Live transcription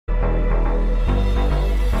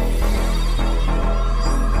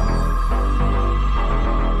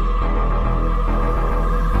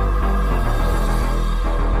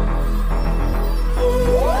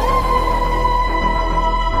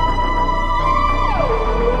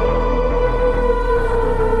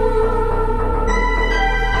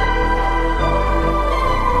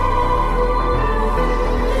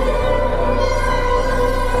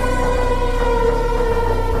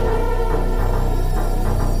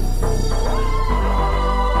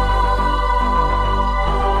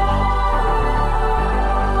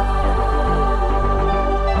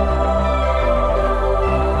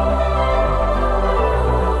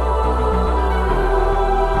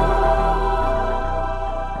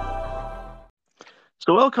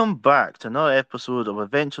So, welcome back to another episode of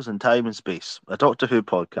Adventures in Time and Space, a Doctor Who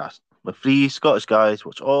podcast, with three Scottish guys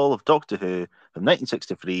watch all of Doctor Who from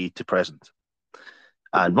 1963 to present.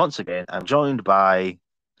 And once again, I'm joined by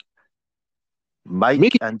Me,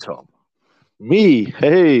 Mike and Tom. me.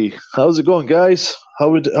 Hey, how's it going, guys? How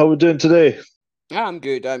we doing today? I'm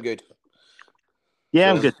good. Yeah,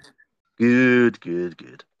 So, I'm good.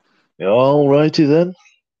 Good. All righty then.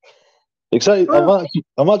 Excited. Well,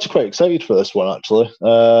 I'm actually quite excited for this one. Actually,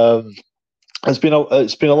 it's been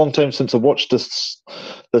a long time since I watched this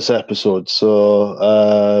episode, so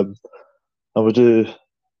and we do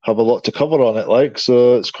have a lot to cover on it.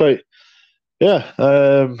 So it's quite yeah.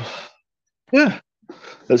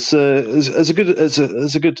 It's a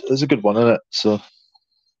good one, isn't it? So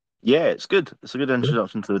yeah, it's good. It's a good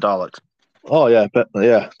introduction to the Daleks. oh yeah,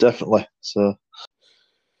 definitely. So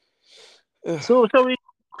So, shall we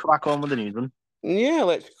crack on with the news then? yeah,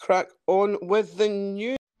 let's crack on with the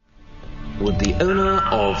news. Would the owner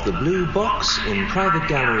of the blue box in private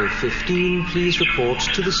gallery 15 please report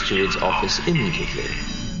to the steward's office immediately?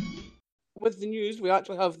 With the news, we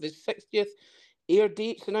actually have the 60th air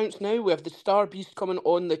dates announced now. We have the Star Beast coming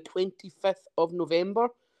on the 25th of November.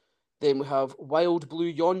 Then we have Wild Blue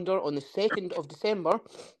Yonder on the 2nd of December.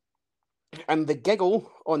 And The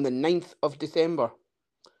Giggle on the 9th of December.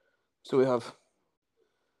 So we have...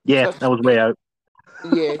 Yeah, that was way out.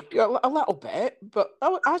 Yeah, a little bit, but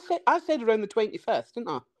I said around the 25th, didn't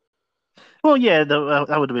I? Well, yeah,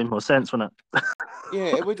 that would have made more sense, wouldn't it?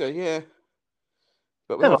 Yeah, it would have, yeah.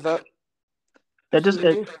 But we Yeah, have that. It So,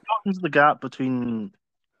 shortens the gap between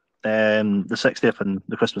the 60th and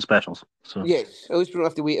the Christmas specials. So yes, at least we don't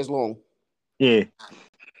have to wait as long. yeah.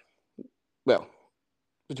 Well,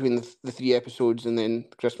 between the three episodes and then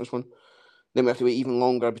the Christmas one. Then we have to wait even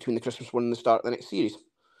longer between the Christmas one and the start of the next series.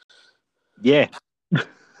 Yeah.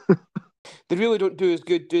 They really don't do as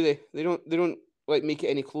good, do they? They don't like make it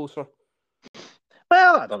any closer.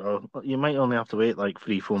 Well, I don't know. You might only have to wait like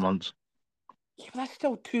 3-4 months. Yeah, but that's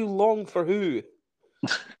still too long for who?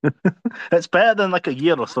 It's better than like a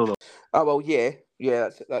year or so, though. Oh well, yeah,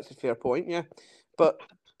 that's a fair point, yeah. But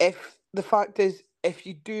if the fact is, if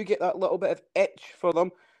you do get that little bit of itch for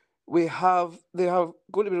them, they have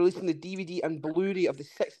going to be releasing the DVD and Blu-ray of the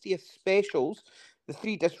 60th specials. The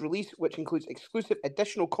 3-disc release, which includes exclusive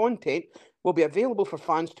additional content, will be available for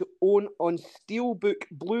fans to own on Steelbook,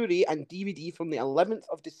 Blu-ray and DVD from the 11th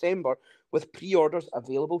of December, with pre-orders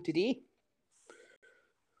available today.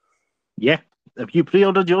 Yeah. Have you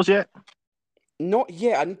pre-ordered yours yet? Not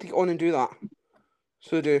yet. I need to get on and do that.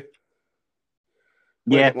 So I do.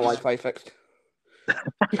 When I Yeah. get my Wi-Fi fixed.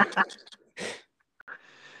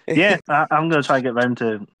 Yeah, I'm going to try and get round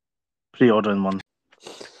to pre-ordering one.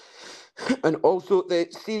 And also, the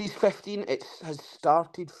Series 15, it has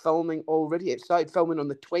started filming already. It started filming on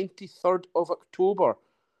the 23rd of October,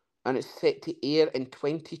 and it's set to air in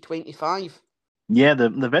 2025. Yeah,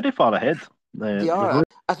 they're very far ahead. They are.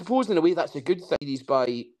 I suppose, in a way, that's a good thing.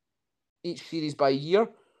 Each series by year.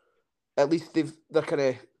 At least they're kind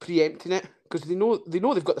of preempting it, because they know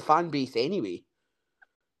they've got the fan base anyway.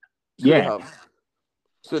 So Yeah.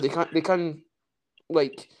 So they can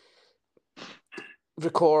like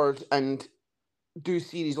record and do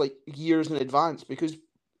series like years in advance, because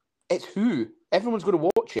it's Who. Everyone's going to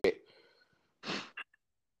watch it.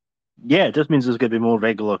 Yeah, it just means there's going to be more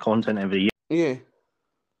regular content every year. Yeah.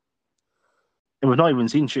 And we've not even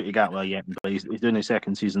seen Shooty Gatwell yet, but he's doing his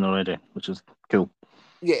second season already, which is cool.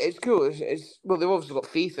 Yeah, it's cool. Well, they've obviously got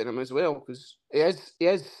faith in him as well, because he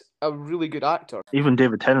is a really good actor. Even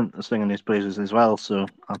David Tennant is singing his praises as well, so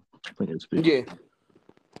I think it's good. Yeah.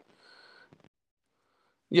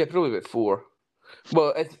 Yeah, probably about 4.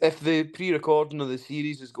 Well, if the pre-recording of the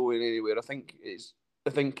series is going anywhere, I think he's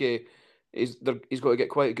got to get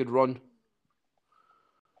quite a good run.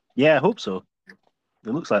 Yeah, I hope so.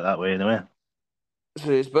 It looks like that way anyway.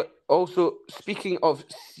 But also, speaking of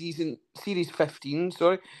series 15,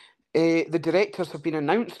 the directors have been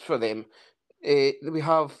announced for them. We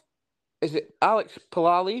have, is it Alex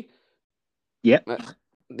Palali? Yep.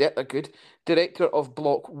 Yeah, they're good. Director of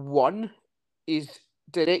Block 1 is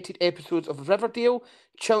directed episodes of Riverdale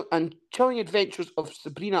and Chilling Adventures of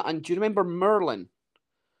Sabrina. And do you remember Merlin?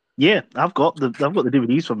 Yeah, I've got the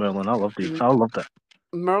DVDs for Merlin. I loved it.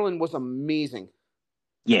 Merlin was amazing.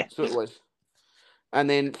 Yeah. So it was. And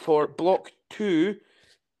then for Block 2,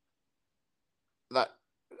 that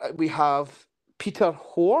we have Peter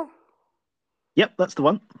Hoare. Yep, that's the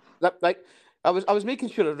one. I was making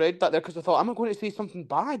sure I read that there, because I thought, am I going to say something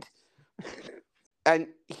bad? And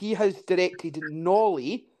he has directed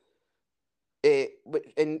Nolly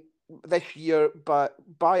in this year by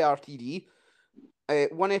RTD,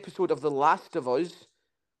 one episode of The Last of Us,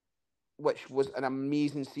 which was an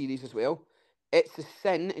amazing series as well. It's a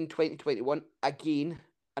Sin in 2021, again,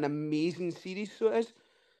 an amazing series, so it is.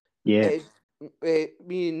 Yeah. It's,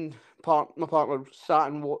 me and my partner sat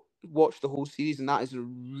and watched the whole series, and that is a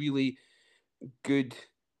really good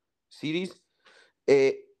series.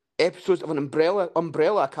 Episodes of an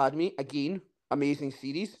Umbrella Academy, again, amazing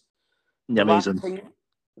series. Amazing.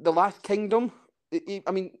 The Last Kingdom.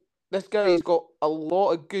 I mean, this guy's got a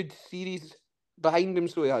lot of good series behind him,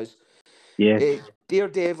 so he has. Yeah.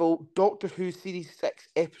 Daredevil, Doctor Who Series 6,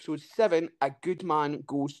 Episode 7, A Good Man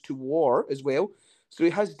Goes to War as well. So he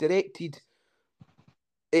has directed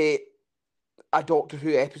a Doctor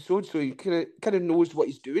Who episode, so he kind of knows what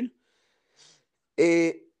he's doing.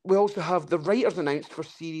 We also have the writers announced for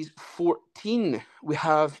Series 14. We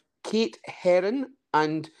have Kate Herron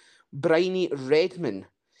and Bryony Redman.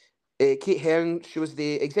 Kate Herron, she was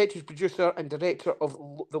the executive producer and director of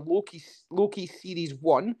the Loki Series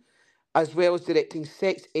 1, as well as directing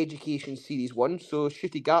Sex Education Series 1. So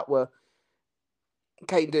Ncuti Gatwa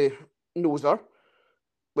kind of knows her,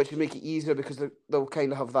 which will make it easier because they'll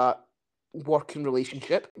kind of have that working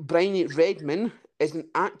relationship. Bryony Redman is an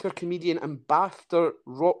actor, comedian, and BAFTA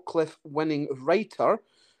Rockcliffe-winning writer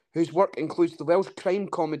whose work includes the Welsh crime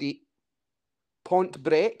comedy Pont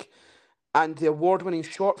Brec and the award-winning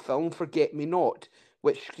short film Forget Me Not,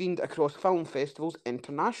 which screened across film festivals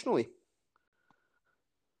internationally.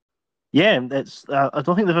 Yeah, it's. I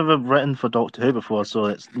don't think they've ever written for Doctor Who before, so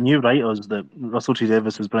it's new writers that Russell T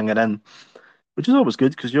Davies is bringing in, which is always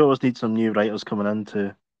good because you always need some new writers coming in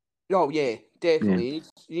to. Oh yeah, definitely.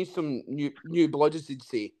 You need some new blood, as they'd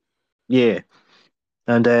say. Yeah,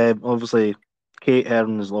 and obviously Kate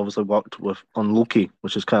Herron has obviously worked on Loki,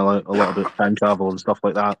 which is kind of like a lot about time travel and stuff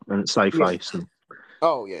like that, and it's sci-fi. Yeah. So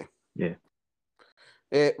Oh yeah. yeah.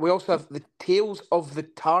 We also have the Tales of the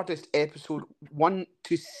TARDIS episode 1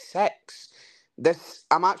 to 6.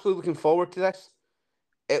 I'm actually looking forward to this.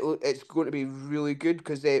 It's going to be really good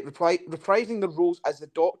because reprising the roles as the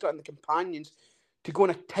Doctor and the companions to go on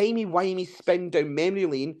a timey-wimey spin down memory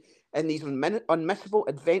lane in these unmissable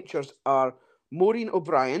adventures are Maureen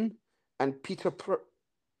O'Brien and Peter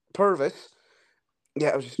Purvis. Yeah,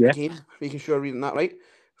 I was just again making sure I'm reading that right.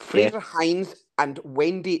 Fraser Hines and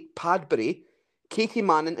Wendy Padbury, Katie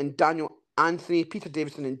Manning and Daniel Anthony, Peter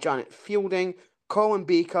Davison and Janet Fielding, Colin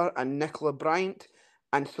Baker and Nicola Bryant,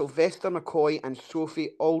 and Sylvester McCoy and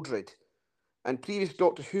Sophie Aldred. And previous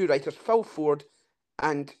Doctor Who writers Phil Ford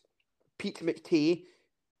and Pete McTay.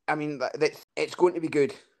 I mean, it's going to be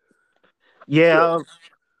good. Yeah,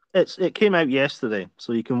 it came out yesterday,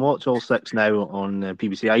 so you can watch all 6 now on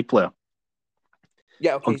BBC iPlayer.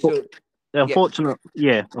 Yeah, okay, so...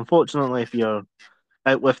 Unfortunately, if you're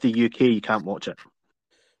out with the UK, you can't watch it.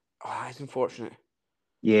 Oh, it's unfortunate.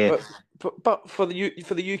 Yeah. But for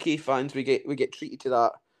the UK fans, we get treated to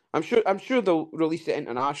that. I'm sure they'll release it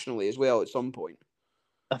internationally as well at some point.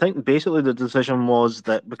 I think basically the decision was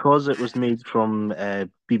that because it was made from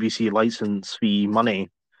BBC license fee money,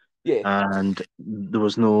 and there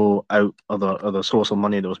was no other source of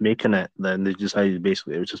money that was making it, then they decided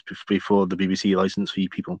basically it would just be free for the BBC license fee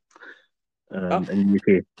people in the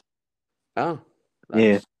UK. Oh,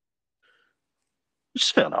 yeah, which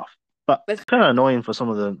is fair enough, but it's kind of annoying for some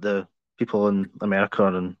of the people in America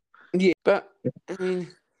and but I mean,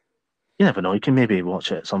 you never know. You can maybe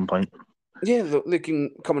watch it at some point. Yeah, they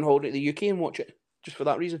can come and hold it to the UK and watch it just for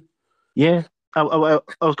that reason. Yeah, I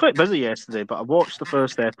was quite busy yesterday, but I watched the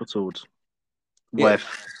first episode with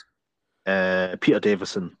Peter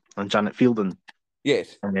Davison and Janet Fielding.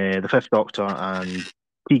 Yes. And the Fifth Doctor and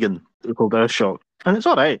Tegan, who called Earthshock. And it's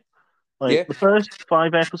alright. Like the first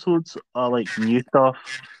 5 episodes are like new stuff,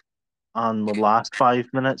 and the last 5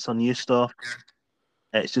 minutes are new stuff.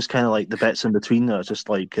 It's just kind of like the bits in between that are just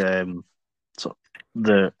like so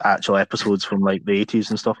the actual episodes from like the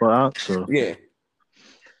 80s and stuff like that. So yeah.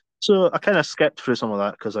 So I kind of skipped through some of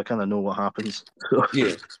that because I kind of know what happens.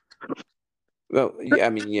 Yeah. Well, yeah, I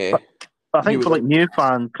mean, yeah. But I think for like new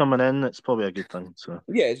fans coming in, it's probably a good thing. So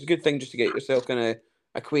yeah, it's a good thing just to get yourself kind of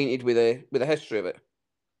acquainted with the history of it.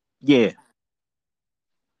 Yeah.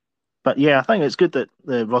 But yeah, I think it's good that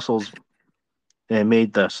Russell's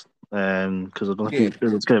made this because I don't think it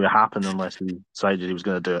was going to happen unless he decided he was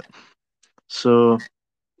going to do it. So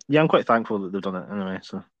yeah, I'm quite thankful that they've done it anyway.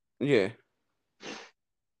 So yeah.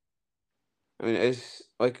 I mean, it's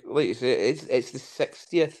like you say, it's the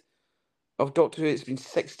 60th of Doctor Who. It's been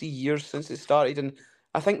 60 years since it started, and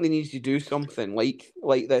I think they need to do something like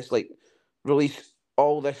this, like release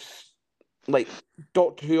all this, like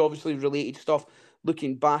Doctor Who obviously related stuff,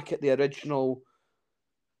 looking back at the original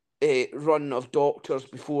run of Doctors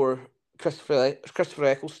before Christopher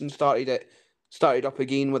Eccleston started up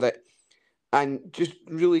again with it, and just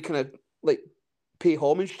really kind of like pay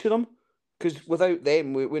homage to them, because without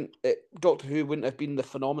them, Doctor Who wouldn't have been the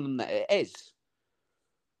phenomenon that it is.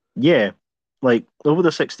 Yeah, like over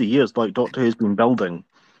the 60 years, like Doctor Who's been building,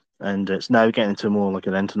 and it's now getting to more like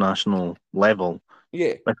an international level.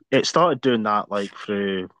 Yeah, Like it started doing that like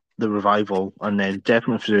through the revival, and then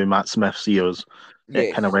definitely through Matt Smith's years,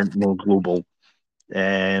 it kind of yes. went more global.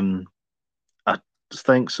 I just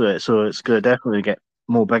think so. So it's going to definitely get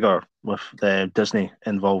more bigger with Disney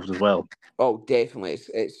involved as well. Oh, definitely.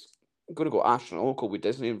 It's going to go astronomical with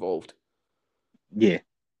Disney involved. Yeah.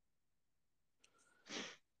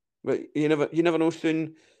 But you never know.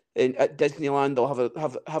 Soon, at Disneyland, they'll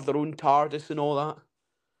have their own TARDIS and all that.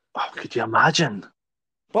 Oh, could you imagine?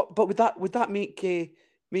 But would that make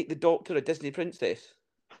the Doctor a Disney princess?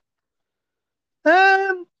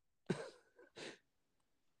 Um,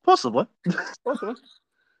 Possibly. Possibly.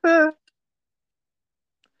 Yeah,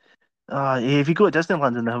 if you go to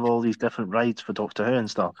Disneyland and they have all these different rides for Doctor Who and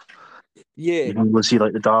stuff, Yeah, you can go see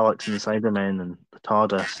like the Daleks and the Cybermen and the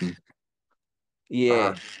TARDIS and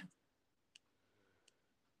yeah.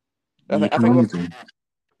 yeah, I think amazing.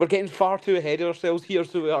 we're getting far too ahead of ourselves here,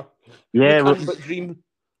 so we Yeah, well, can't but dream.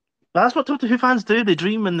 that's what Doctor Who fans do. They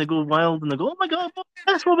dream and they go wild and they go, "Oh my god, what's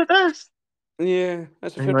this? What about this?" Yeah,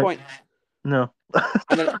 that's a And fair you're like, point. "No."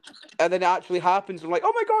 And then it actually happens. I'm like,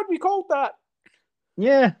 oh my god, we called that.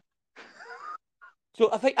 Yeah,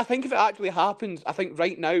 So I think if it actually happens, I think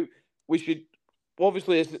right now we should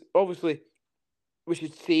obviously we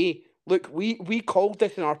should say, look, we called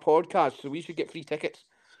this in our podcast, so we should get free tickets.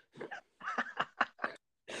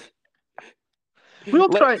 we'll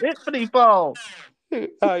Let try it, pretty ball.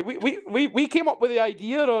 we came up with the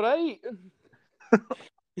idea, all right.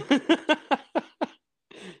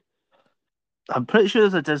 I'm pretty sure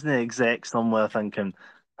there's a Disney exec somewhere thinking,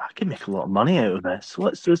 I can make a lot of money out of this.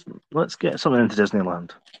 Let's get something into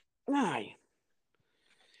Disneyland. Aye,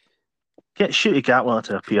 Get Shooty Gatwa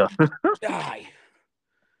to appear. aye.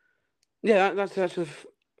 Yeah, that's a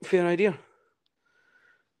fair idea.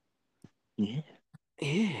 Yeah.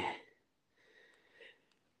 Yeah.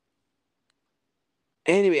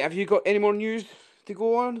 Anyway, have you got any more news to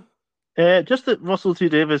go on? Just that Russell T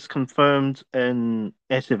Davies confirmed in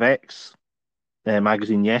SFX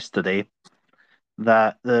magazine yesterday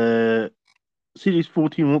that the Series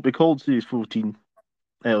 14 won't be called Series 14.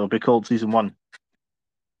 It'll be called Season 1.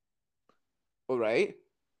 All right.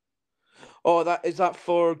 Oh, that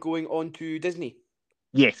for going on to Disney?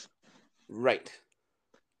 Yes. Right.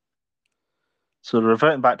 So they're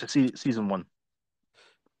reverting back to Season 1.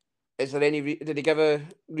 Is there any? Did they give a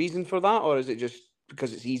reason for that, or is it just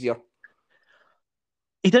because it's easier?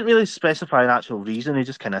 He didn't really specify an actual reason. He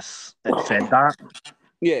just kind of said that.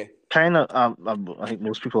 Yeah. Kind of, I think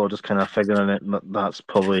most people are just kind of figuring it that's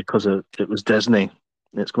probably because it was Disney.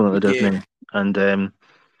 It's going to Yeah. Disney, and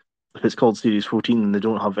if it's called Series 14, they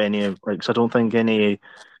don't have any like. So I don't think any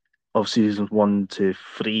of seasons 1 to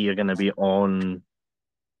 3 are going to be on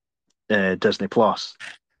Disney Plus.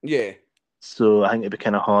 Yeah. So I think it'd be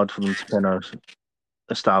kind of hard for them to kind of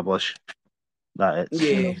establish that it's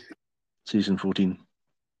Yeah. season 14.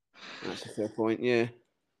 That's a fair point. Yeah.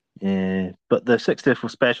 But the 60th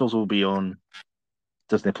specials will be on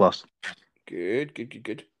Disney Plus. Good. Good. Good.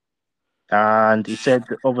 Good. And he said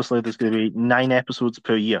that obviously there's going to be 9 episodes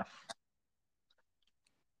per year.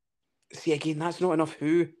 See, again, that's not enough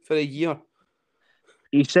Who for a year.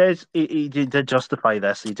 He says he did justify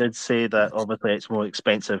this. He did say that obviously it's more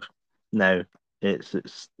expensive now. It's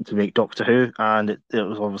to make Doctor Who, and it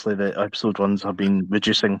was obviously the episode runs have been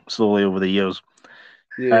reducing slowly over the years.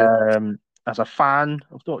 Yeah. As a fan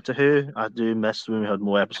of Doctor Who, I do miss when we had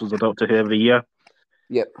more episodes of Doctor Who every year.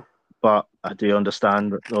 Yep. But I do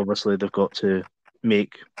understand that obviously they've got to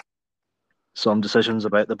make some decisions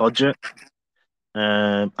about the budget.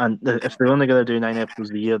 And if they're only going to do 9 episodes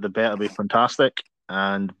a year, they better be fantastic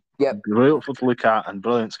and Yep. beautiful to look at and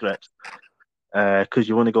brilliant scripts. Because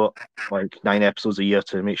you only got like 9 episodes a year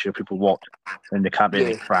to make sure people watch, and they can't be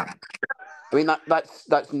any crap. I mean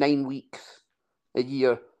that's 9 weeks a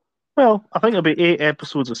year. Well, I think it'll be 8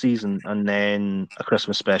 episodes a season and then a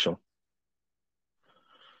Christmas special.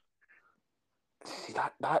 See,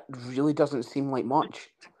 that really doesn't seem like much.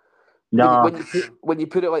 Nah, When you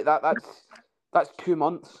put it like that, that's 2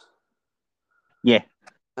 months. yeah,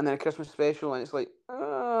 And then a Christmas special, and it's like,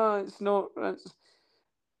 it's not.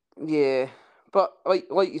 Yeah, but like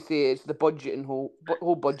you say, it's the budgeting whole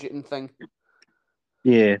budgeting thing.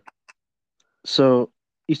 yeah. So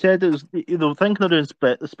he said it was, they're thinking of doing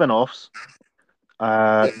spin-offs,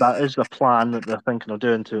 That is a plan that they're thinking of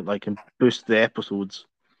doing to boost the episodes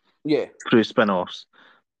Yeah. through spin-offs.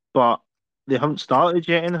 But they haven't started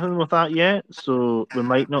yet anything with that yet, so we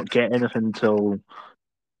might not get anything until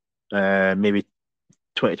maybe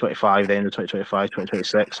 2025, the end of 2025,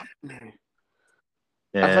 2026. I think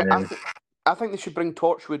I, Uh, th- I think they should bring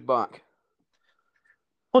Torchwood back.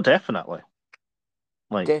 oh, definitely.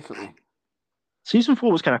 Definitely. Season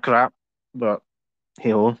 4 was kind of crap, but hey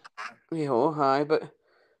ho. Yeah, hi, but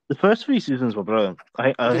The first 3 seasons were brilliant.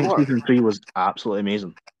 I they think were. season 3 was absolutely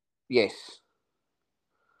amazing. Yes.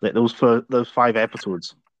 Like those 5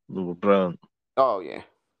 episodes, they were brilliant. Oh yeah.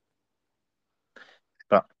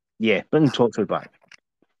 But yeah, bring Torchwood back.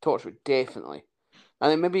 Torchwood, definitely.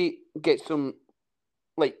 And then maybe get some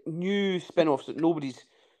new spin-offs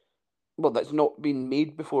that that's not been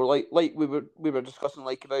made before. Like we were discussing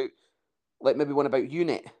about maybe one about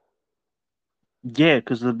Unit Yeah,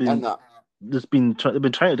 because and that. they've been trying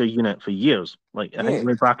to do a unit for years. I think Yeah.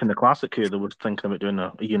 way back in the classic here, they were thinking about doing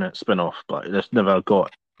a unit spin-off, but it just never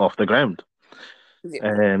got off the ground.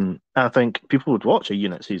 Yeah. I think people would watch a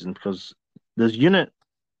unit season because there's unit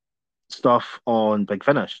stuff on Big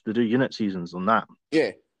Finish. They do unit seasons on that,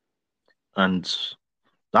 Yeah. and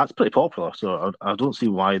that's pretty popular. So I don't see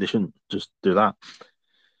why they shouldn't just do that.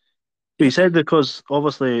 But he said because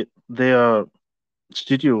obviously their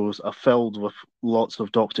studios are filled with lots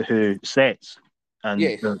of Doctor Who sets, and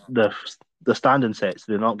Yes. the standing sets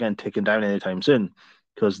they're not getting taken down anytime soon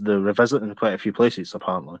because they're revisiting quite a few places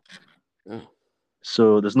apparently. Oh.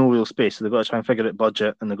 So there's no real space. So they've got to try and figure out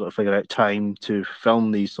budget, and they've got to figure out time to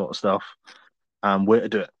film these sort of stuff and where to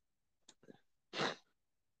do it.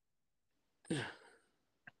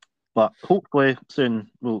 But hopefully soon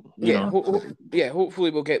we'll,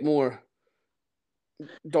 Hopefully we'll get more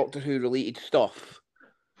Doctor Who related stuff.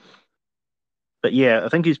 But yeah, I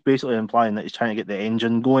think he's basically implying that he's trying to get the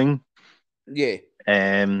engine going. Yeah.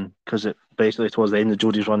 Because it basically towards the end of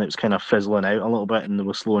Jodie's run, it was kind of fizzling out a little bit, and they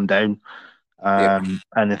were slowing down. And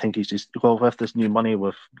I think he's just with this new money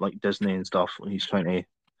with Disney and stuff, he's trying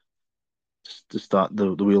to start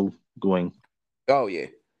the wheel going. Oh yeah.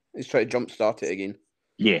 He's trying to jumpstart it again.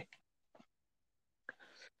 Yeah.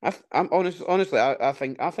 I'm honestly, I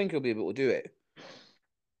think he'll be able to do it.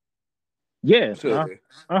 Yeah, So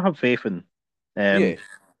I have faith in yeah.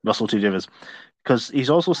 Russell T Davies because he's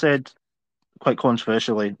also said quite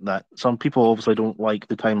controversially that some people obviously don't like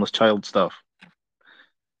the Timeless Child stuff.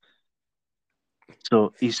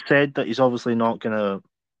 So he's said that he's obviously not going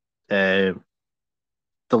to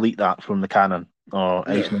delete that from the canon, or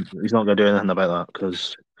No. he's not going to do anything about that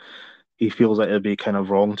because he feels like it'd be kind of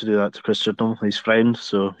wrong to do that to Chris Chibnall, his friend.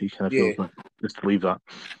 So he kind of feels like just leave that.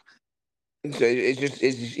 So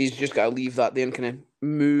he's just got to leave that there and kind of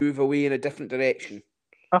move away in a different direction.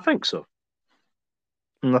 I think so.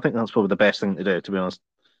 And I think that's probably the best thing to do, to be honest.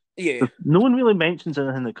 Yeah. No one really mentions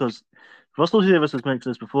anything because Russell T Davies has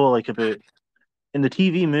mentioned this before, about in the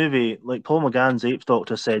TV movie, Paul McGann's Eighth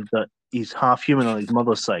Doctor said that he's half human on his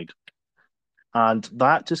mother's side. And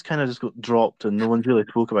that just kind of just got dropped and no one's really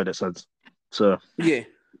spoke about it since. So yeah.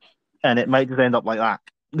 And it might just end up like that.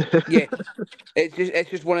 Yeah. It's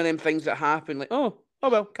just one of them things that happen, oh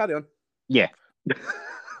well, carry on. Yeah.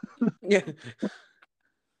 Yeah.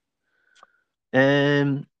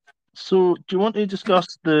 So do you want to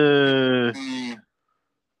discuss the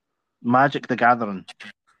Magic the Gathering?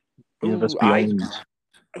 Universe Beyond.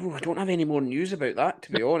 I don't have any more news about that,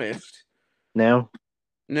 to be honest. No?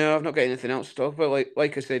 No, I've not got anything else to talk about.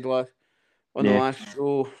 Like I said on the last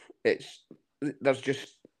show, there's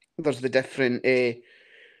the different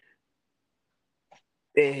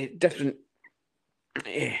different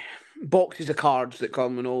boxes of cards that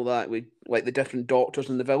come and all that with the different doctors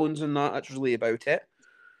and the villains and that. That's really about it.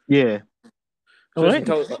 Yeah. So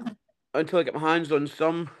until I get my hands on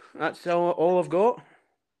some, that's all I've got.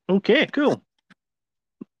 Okay, cool.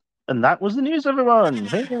 And that was the news, everyone.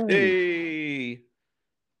 Hey.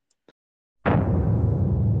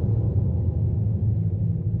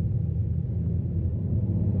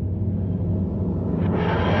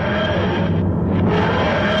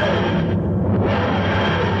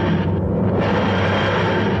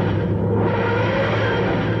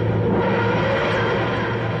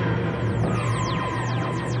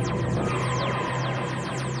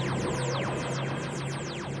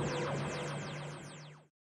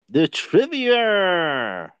 The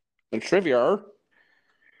trivia.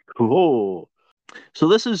 Cool. So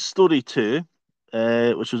this is story 2,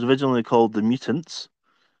 which was originally called The Mutants,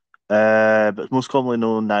 but most commonly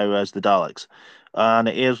known now as The Daleks. And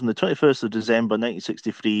it airs from the 21st of December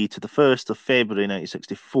 1963 to the 1st of February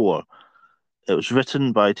 1964. It was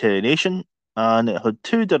written by Terry Nation, and it had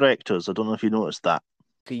two directors. I don't know if you noticed that.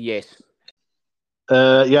 Yes.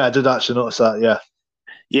 Yeah, I did actually notice that. Yeah.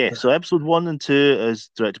 Yeah, so episode 1 and 2 is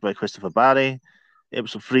directed by Christopher Barry.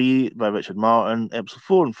 Episode 3 by Richard Martin. Episode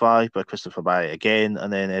 4 and 5 by Christopher Barry again.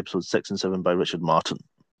 And then episode 6 and 7 by Richard Martin.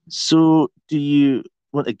 So, do you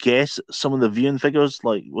want to guess some of the viewing figures?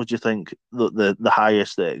 Like, what do you think the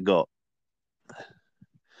highest that it got?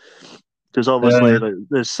 Because obviously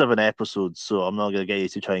there's 7 episodes, so I'm not going to get you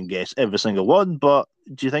to try and guess every single one. But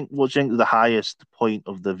what do you think the highest point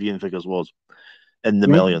of the viewing figures was in the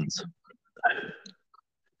millions?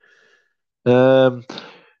 It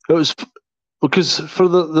was because for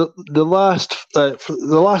the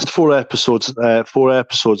last 4 episodes,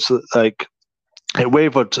 like it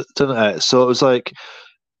wavered, didn't it? So it was like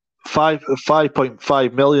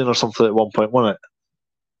 5.5 million or something at one point, wasn't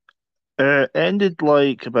it? Ended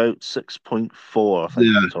like about 6.4, I think,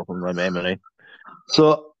 Yeah. off the top of my memory.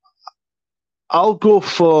 So I'll go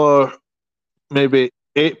for maybe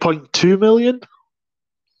 8.2 million. Do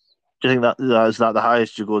you think that is that the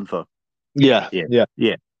highest you're going for? Yeah.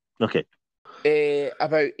 Okay.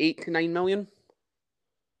 About 8 to 9 million.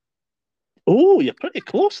 Oh, you're pretty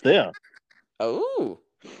close there. Oh.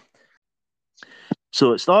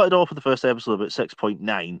 So it started off with the first episode about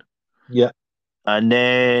 6.9. Yeah. And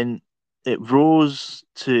then it rose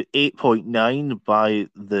to 8.9 by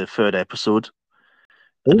the third episode.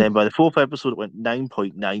 And then by the fourth episode, it went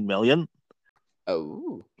 9.9 million.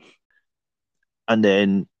 Oh. And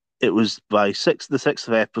then it was by the sixth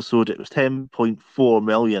episode, it was 10.4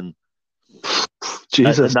 million.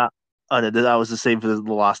 Jesus. And that was the same for the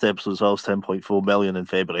last episode as well. It was 10.4 million in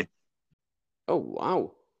February. Oh,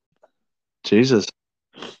 wow. Jesus.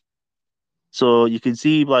 So you can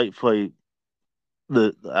see, like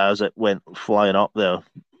as it went flying up there,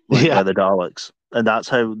 by the Daleks, and that's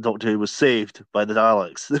how Doctor Who was saved by the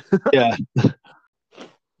Daleks. Yeah.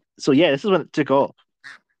 So yeah, this is when it took off.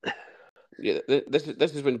 Yeah, this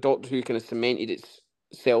is when Doctor Who kind of cemented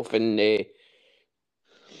itself in in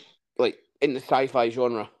the sci-fi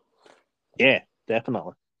genre. Yeah,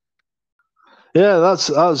 definitely. Yeah, that's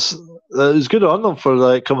it was good on them for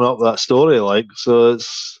like coming up with that story. Like, so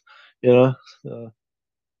it's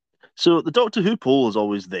So the Doctor Who poll is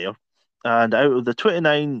always there, and out of the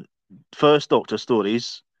 29 first Doctor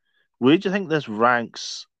stories, where do you think this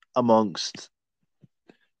ranks amongst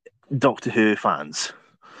Doctor Who fans?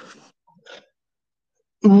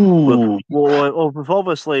 Ooh. With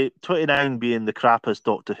obviously 29 being the crappiest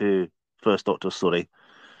Doctor Who first Doctor story,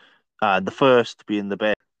 and the first being the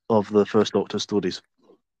best of the first Doctor stories.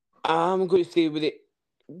 I'm going to say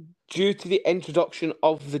due to the introduction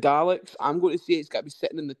of the Daleks, I'm going to say it's got to be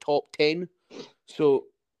sitting in the top 10. So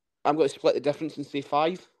I'm going to split the difference and say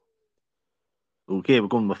 5. Okay, we're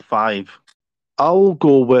going with 5. I'll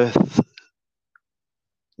go with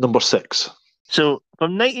number 6. So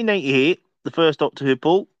from 1998, the first Doctor Who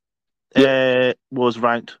poll was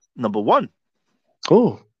ranked number 1.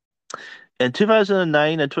 Oh. In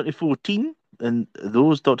 2009 and 2014, in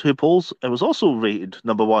those Doctor Who polls, it was also rated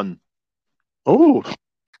number 1. Oh.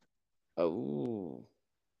 Oh.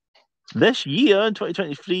 This year, in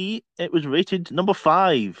 2023, it was rated number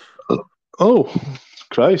 5. Oh,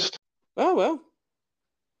 Christ. Oh, well.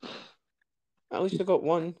 At least I got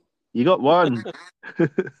one. You got 1.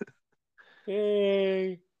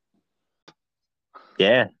 Yay.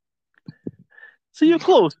 Yeah. So you're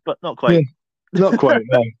close, but not quite. Not quite,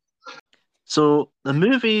 no. So the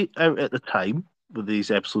movie out at the time when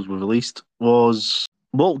these episodes were released was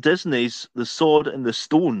Walt Disney's The Sword and the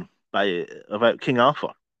Stone about King Arthur.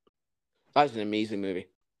 That's an amazing movie.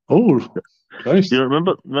 Oh, Christ. Do you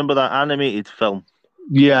remember that animated film?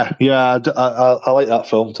 Yeah, I like that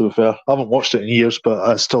film, to be fair. I haven't watched it in years, but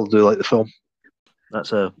I still do like the film.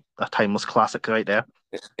 That's a timeless classic right there.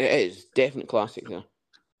 It is. Definite classic there.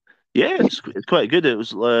 Yeah, it's quite good. It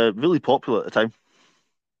was really popular at the time.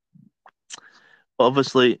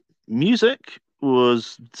 Obviously, music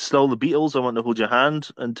was still the Beatles, I Want to Hold Your Hand,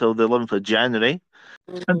 until the 11th of January.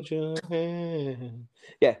 Hold your hand.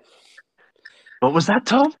 Yeah. What was that,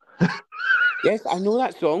 Tom? Yes, I know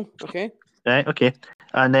that song. Okay. Right, okay.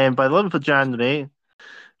 And then by the 11th of January,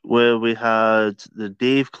 where we had the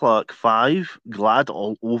Dave Clark 5, Glad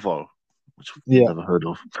All Over, which we've never heard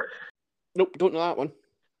of. Nope, don't know that one.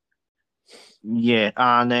 Yeah,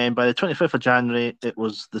 and then by the 25th of January, it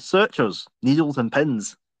was The Searchers, Needles and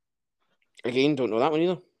Pins. Again, don't know that one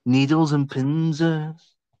either. Needles and Pins. No.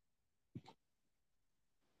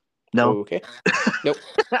 Okay. Nope.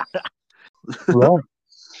 Right.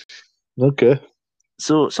 Okay.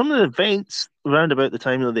 So some of the events around about the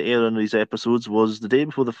time of the air on these episodes was a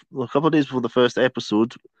couple of days before the first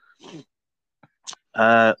episode.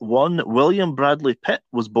 One William Bradley Pitt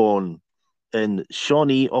was born in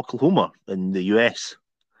Shawnee, Oklahoma, in the US,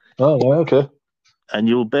 Oh, right, okay. and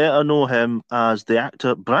you'll better know him as the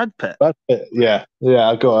actor Brad Pitt. That's it. Yeah,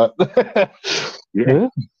 I got it. Yeah.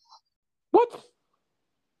 What?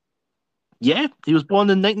 Yeah, he was born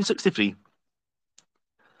in 1963.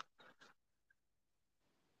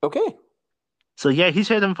 Okay. So yeah, he's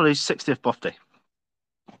heading for his 60th birthday.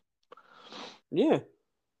 Yeah.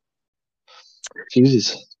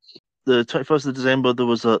 Jesus. The 21st of December, there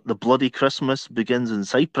was the Bloody Christmas begins in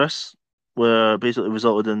Cyprus, where basically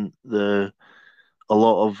resulted in a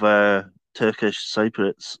lot of Turkish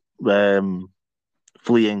Cypriots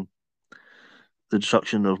fleeing the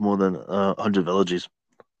destruction of more than 100 villages.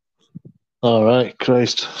 All right,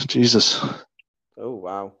 Christ, Jesus, Oh,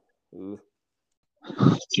 wow. Ooh.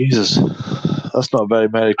 Jesus. That's not a very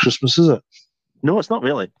Merry Christmas, is it? No, it's not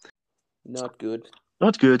really. Not good.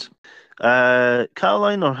 Not good.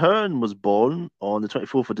 Caroline O'Hearn was born on the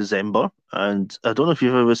 24th of December, and I don't know if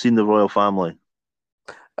you've ever seen the royal family.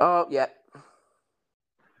 Oh, yeah.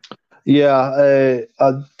 Yeah,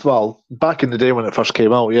 well, back in the day when it first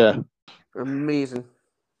came out, yeah. Amazing.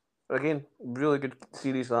 Again, really good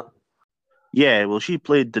series, that. Yeah, well, she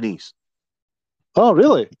played Denise. Oh,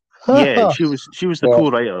 really? Yeah, she was the Yeah.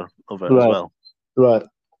 co-writer of it as Right. well. Right.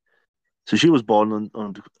 So she was born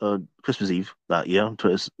on Christmas Eve that year,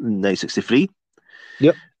 1963.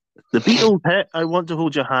 Yep. The Beatles hit "I Want to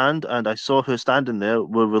Hold Your Hand" and "I Saw Her Standing There"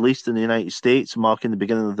 were released in the United States, marking the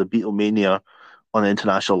beginning of the Beatlemania on an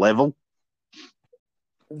international level.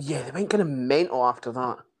 Yeah, they went kind of mental after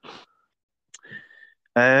that.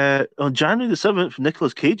 On January the 7th,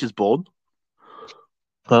 Nicolas Cage is born.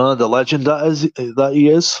 The legend that he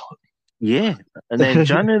is. Yeah. And then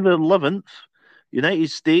January the 11th, United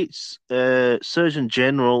States Surgeon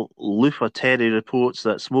General Luther Terry reports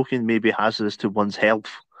that smoking may be hazardous to one's health.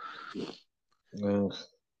 Yeah.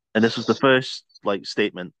 And this was the first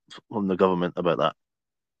statement from the government about that.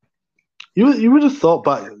 You would have thought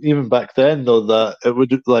back then though that it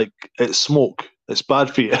would it's smoke. It's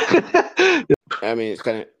bad for you. I mean,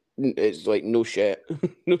 it's like no shit.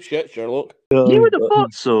 No shit, Sherlock. You would have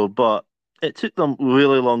thought so, but it took them a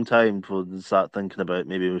really long time for them to start thinking about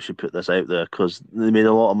maybe we should put this out there because they made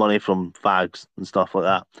a lot of money from fags and stuff like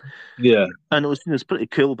that. Yeah. And it was pretty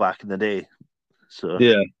cool back in the day. So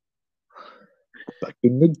yeah. Back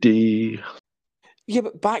in the day. Yeah,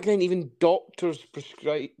 but back then, even doctors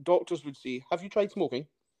would say, "Have you tried smoking?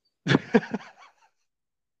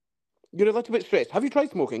 You're a little bit stressed. Have you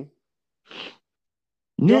tried smoking?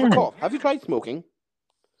 You have a cough. Have you tried smoking?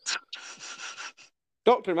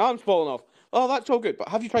 Doctor, my arm's falling off. Oh, that's all good, but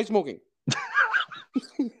have you tried smoking?"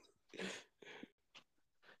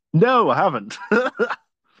 No, I haven't.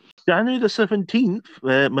 January the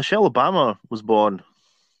 17th, Michelle Obama was born.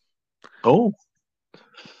 Oh.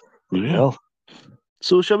 Yeah.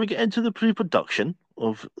 So shall we get into the pre-production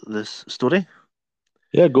of this story?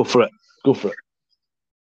 Yeah, go for it. Go for it.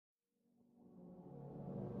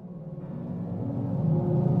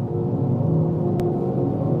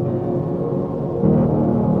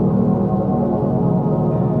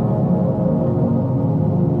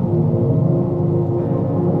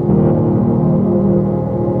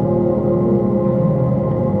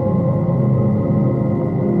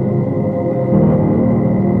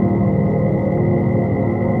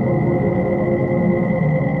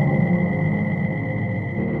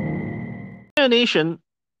 Nation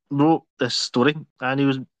wrote this story, and he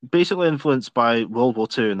was basically influenced by World War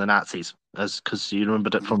II and the Nazis, because he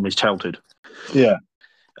remembered it from his childhood. Yeah.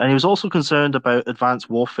 And he was also concerned about advanced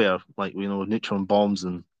warfare, like neutron bombs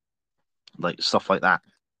and stuff like that.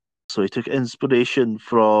 So he took inspiration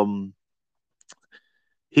from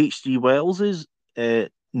H.G. Wells's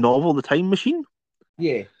novel *The Time Machine*.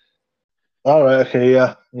 Yeah. All right. Okay.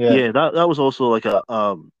 Yeah. Yeah, that was also like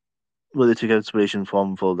a where they took inspiration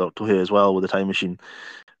from for Doctor Who as well with *The Time Machine*.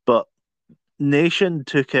 But Nation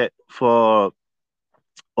took it for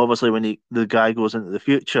obviously when the guy goes into the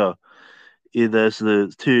future. There's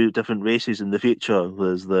the two different races in the future.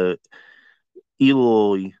 There's the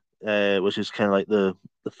Eloi, which is kind of like the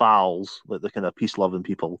Thals, like the kind of peace loving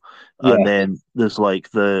people, and then there's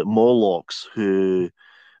like the Morlocks who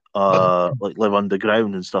live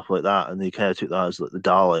underground and stuff like that, and they kind of took that as like the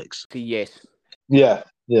Daleks. Yes. Yeah.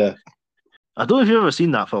 I don't know if you've ever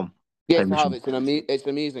seen that film. Yes, Time I have. Machine. It's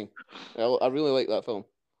amazing. I really like that film.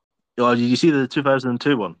 Oh, did you see the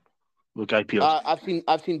 2002 one with Guy Pearce?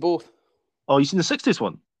 I've seen both. Oh, you seen the 60s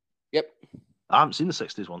one? Yep. I haven't seen the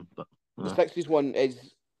 60s one, but The 60s one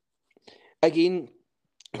is again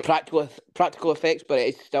practical effects, but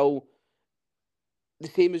it's still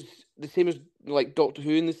the same as like Doctor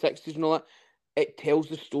Who in the 60s and all that. It tells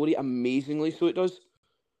the story amazingly, so it does.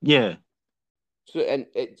 Yeah. So and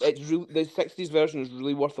it's really, the 60s version is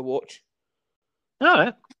really worth a watch. All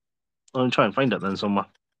right. I'll try and find it then somewhere.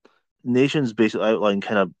 Nation's basic outline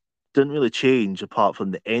kind of didn't really change apart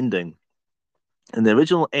from the ending. And the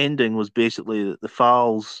original ending was basically that the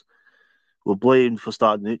Thals were blamed for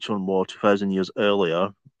starting the Neutron War 2,000 years earlier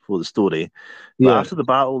for the story. But Yeah. after the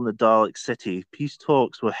battle in the Dalek city, peace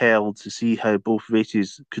talks were held to see how both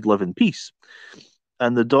races could live in peace.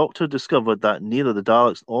 And the Doctor discovered that neither the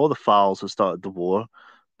Daleks or the Thals had started the war,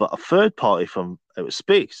 but a third party from outer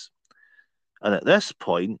space. And at this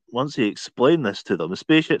point, once he explained this to them, the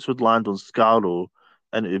spaceships would land on Skaro,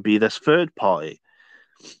 and it would be this third party.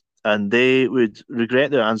 And they would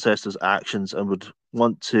regret their ancestors' actions and would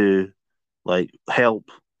want to help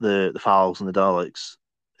the Thals and the Daleks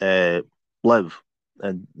live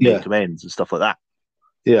and make amends and stuff like that.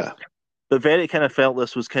 Yeah. But Verity kind of felt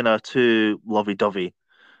this was kind of too lovey-dovey,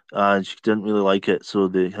 and she didn't really like it, so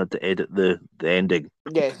they had to edit the ending.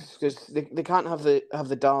 Yes, because they can't have the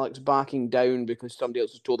Daleks backing down because somebody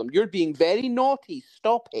else has told them, "You're being very naughty,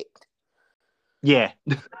 stop it." Yeah.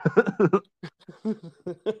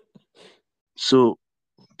 So,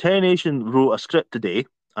 Terry Nation wrote a script today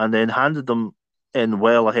and then handed them in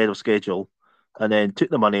well ahead of schedule, and then took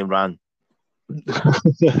the money and ran.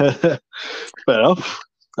 Fair enough,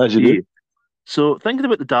 as you do. So, thinking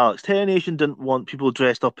about the Daleks, Terry Nation didn't want people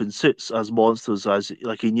dressed up in suits as monsters, as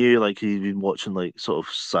like he knew, like he'd been watching like sort of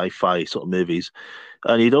sci-fi sort of movies,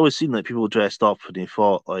 and he'd always seen like people dressed up, and he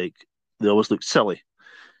thought like they always looked silly.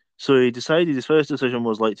 So he decided his first decision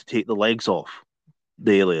was like to take the legs off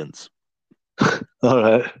the aliens. All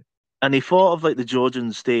right. And he thought of like the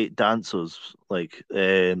Georgian state dancers, like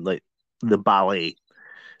the ballet,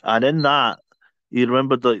 and in that he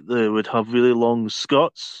remembered like they would have really long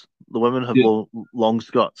skirts. The women have long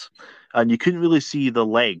skirts, and you couldn't really see the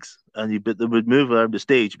legs. But they would move around the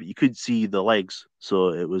stage, but you could see the legs, so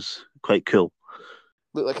it was quite cool.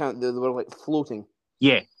 Looked like they were like floating.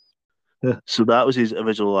 Yeah. So that was his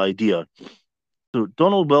original idea. So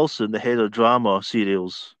Donald Wilson, the head of drama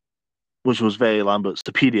serials, which was Verity Lambert's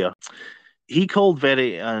superior, he called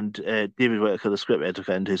Verity and David Whittaker, the script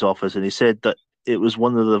editor, into his office, and he said that it was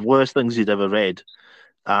one of the worst things he'd ever read,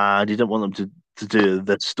 and he didn't want them to do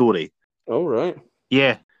this story. Oh, right.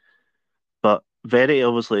 Yeah. But Verity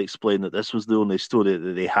obviously explained that this was the only story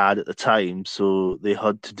that they had at the time, so they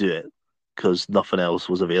had to do it because nothing else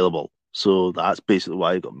was available. So that's basically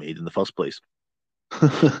why it got made in the first place.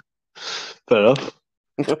 Fair enough.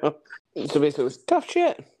 So basically, it was tough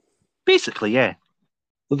shit. Basically, yeah.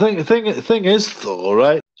 The thing is, though,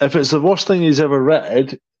 right? If it's the worst thing he's ever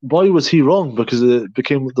read, why was he wrong? Because it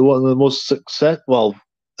became one of the most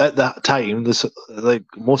at that time,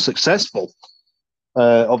 most successful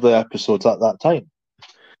of the episodes at that time.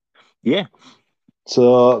 Yeah.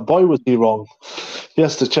 So, boy, was he wrong. He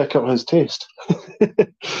has to check out his taste.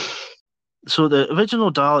 So the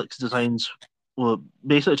original Daleks designs were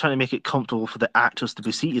basically trying to make it comfortable for the actors to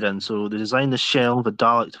be seated in. So they designed the shell of a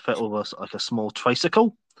Dalek to fit over like a small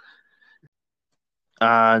tricycle.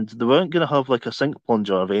 And they weren't going to have like a sink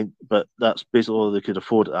plunger event, but that's basically all they could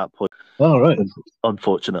afford at that point. Oh, right.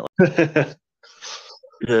 Unfortunately. Because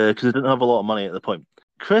they didn't have a lot of money at the point.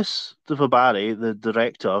 Christopher Barry, the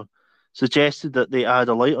director, suggested that they add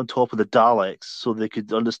a light on top of the Daleks so they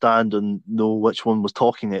could understand and know which one was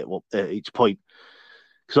talking at each point.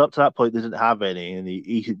 Because up to that point, they didn't have any, and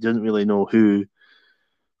he didn't really know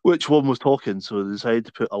which one was talking, so they decided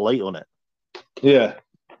to put a light on it. Yeah.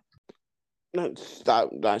 That's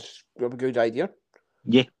a good idea.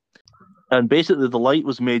 Yeah. And basically, the light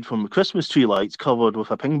was made from Christmas tree lights covered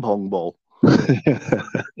with a ping pong ball.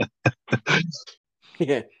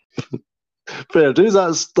 Yeah. Fair dues.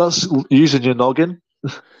 That's using your noggin.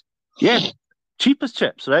 Yeah. Cheap as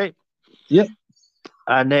chips, right? Yep.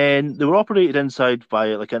 And then they were operated inside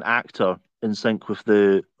by like an actor in sync with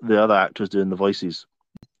the other actors doing the voices.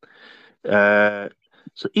 So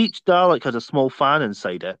each Dalek had a small fan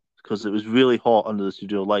inside it because it was really hot under the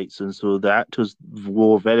studio lights, and so the actors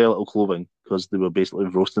wore very little clothing because they were basically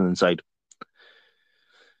roasting inside.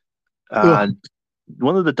 And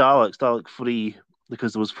one of the Daleks, Dalek 3,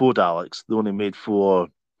 because there was 4 Daleks, they only made four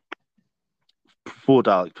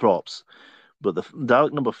Dalek props. But the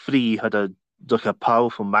Dalek number 3 had a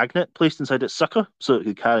powerful magnet placed inside its sucker so it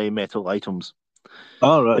could carry metal items.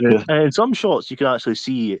 Oh, right. And in some shots, you can actually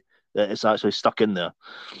see that it's actually stuck in there.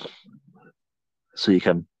 So you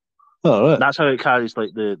can. Oh, right. That's how it carries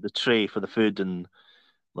like the tray for the food, and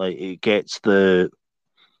like it gets the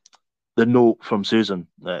note from Susan.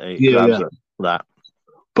 It grabs it for that.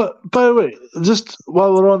 But by the way, just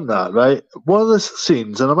while we're on that, right? One of the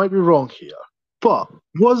scenes, and I might be wrong here, but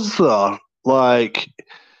was there like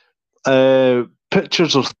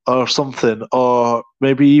pictures or something, or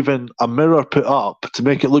maybe even a mirror put up to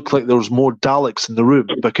make it look like there was more Daleks in the room?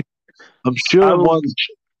 Because I'm sure one.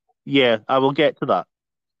 Yeah, I will get to that.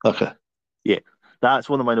 Okay. Yeah, that's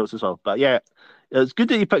one of my notes as well. But yeah, it's good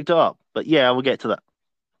that you picked it up. But yeah, I will get to that.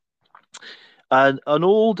 And an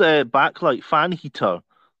old backlight fan heater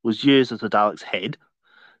was used as the Dalek's head.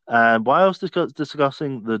 And whilst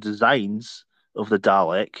discussing the designs of the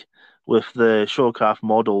Dalek with the Showcraft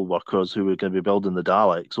model workers who were going to be building the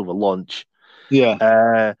Daleks over lunch,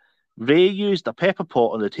 Yeah. Ray used a pepper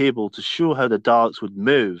pot on the table to show how the Daleks would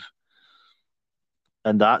move.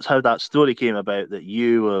 And that's how that story came about that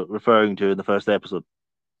you were referring to in the first episode.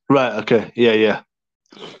 Right. Okay. Yeah.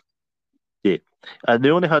 Yeah. And they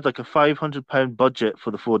only had like a £500 budget for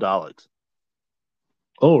the 4 Daleks.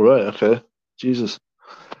 Oh, right. Okay. Jesus.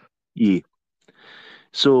 Yeah.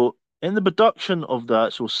 So in the production of the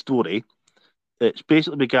actual story, it's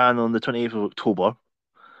basically began on the 28th of October.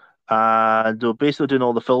 And they were basically doing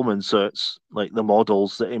all the film inserts, like the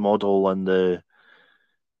models, city model, and the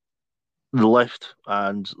lift,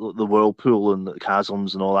 and the whirlpool, and the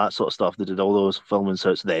chasms, and all that sort of stuff. They did all those film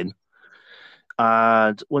inserts then.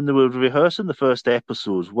 And when they were rehearsing the first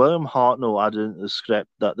episodes, William Hartnell added into the script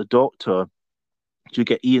that the Doctor should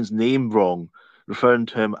get Ian's name wrong, referring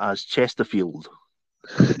to him as Chesterfield.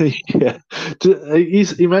 Yeah.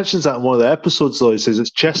 He mentions that in one of the episodes, though. He says it's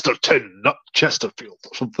Chesterton, not Chesterfield,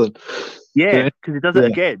 or something. Yeah, because he does it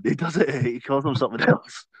again. He does it. He calls him something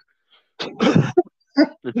else.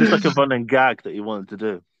 It's just like a running gag that he wanted to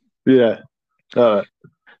do. Yeah. All right.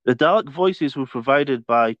 The Dalek voices were provided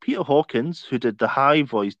by Peter Hawkins, who did the high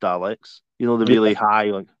voice Daleks, you know, the really high,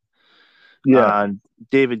 like. Yeah. And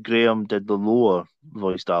David Graham did the lower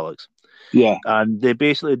voice Daleks. Yeah. And they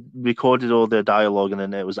basically recorded all their dialogue, and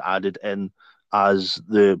then it was added in as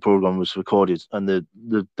the program was recorded. And the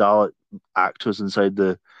Dalek actors inside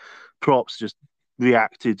the props just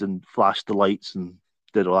reacted and flashed the lights and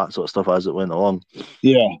did all that sort of stuff as it went along.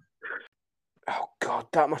 Yeah. Oh, God,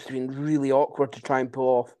 that must have been really awkward to try and pull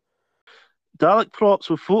off. Dalek props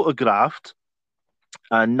were photographed,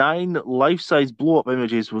 and 9 life-size blow-up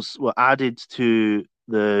images were added to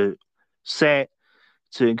the set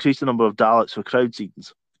to increase the number of Daleks for crowd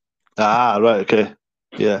scenes. Ah, right, okay.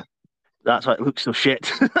 Yeah. That's why it looks so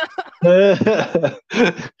shit. But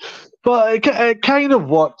it kind of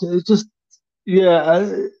worked. It just,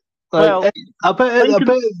 yeah. Well, I bet at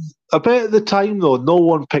the time though, no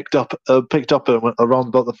one picked up it around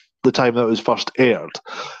about the time that it was first aired.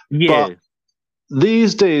 Yeah. But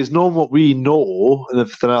these days, knowing what we know and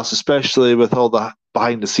everything else, especially with all the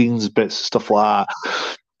behind the scenes bits and stuff like that,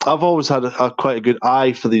 I've always had quite a good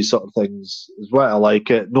eye for these sort of things as well. Like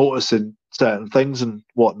noticing certain things and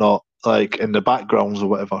whatnot, like in the backgrounds or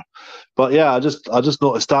whatever. But yeah, I just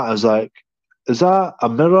noticed that. I was like, is that a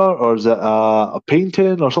mirror or is it a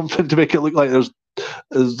painting or something to make it look like there's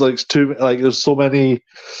there's so many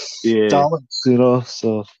Daleks, you know?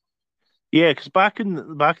 So yeah, because back in the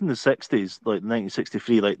 60s, like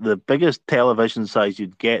 1963, like the biggest television size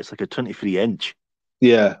you'd get is like a 23-inch.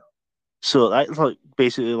 Yeah. So that's like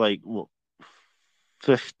basically like what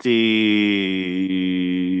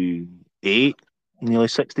 58, nearly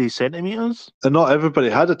 60 centimeters. And not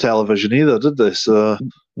everybody had a television either, did they? So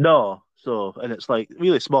no. So, and it's like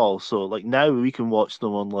really small. So, like now we can watch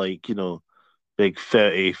them on like, you know, big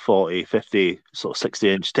 30, 40, 50, sort of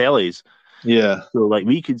 60-inch tellies. Yeah. So, like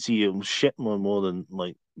we could see them shit more than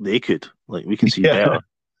like they could. Like we can see better.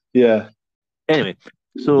 Yeah. Anyway,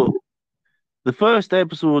 so the first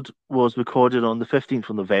episode was recorded on the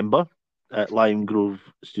 15th of November at Lime Grove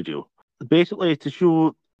Studio. Basically, to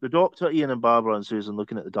show the Doctor, Ian and Barbara and Susan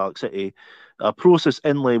looking at the Dark City, a process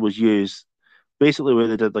inlay was used, basically where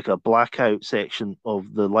they did like a blackout section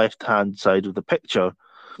of the left-hand side of the picture,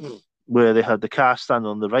 where they had the cast standing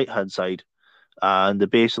on the right-hand side, and they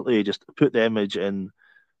basically just put the image in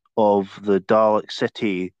of the Dalek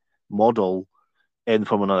City model in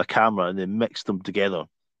from another camera, and they mixed them together,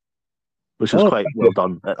 which was quite well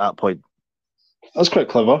done at that point. That's quite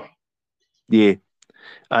clever. Yeah.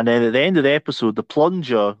 And then at the end of the episode, the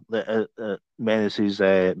plunger that menaces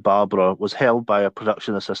Barbara was held by a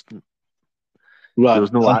production assistant. Right. There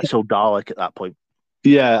was no actual Dalek at that point.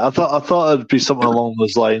 Yeah, I thought it'd be something along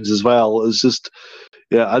those lines as well. It's just,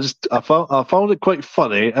 yeah, I found it quite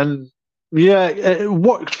funny, and yeah, it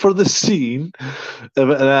worked for the scene,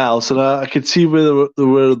 everything else, and I could see where they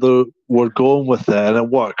were going with it, and it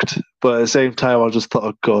worked. But at the same time, I just thought,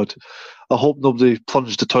 oh God, I hope nobody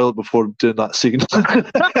plunged the toilet before doing that scene.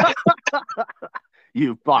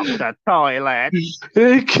 You blocked the toilet.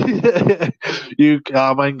 You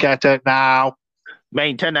come and get it now.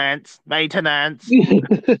 Maintenance. Uh,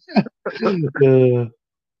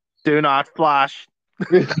 Do not flush.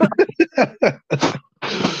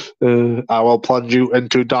 I will plunge you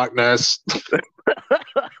into darkness.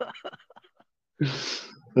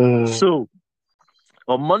 So,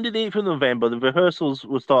 on Monday, the 8th of November, the rehearsals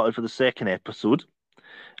were started for the second episode,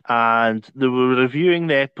 and they were reviewing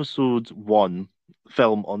the episode 1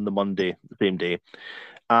 film on the Monday, the same day,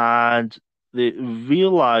 and they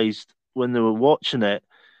realised when they were watching it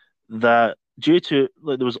that due to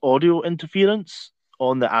there was audio interference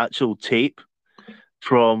on the actual tape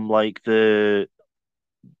from the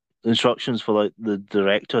instructions for the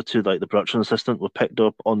director to the production assistant were picked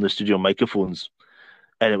up on the studio microphones,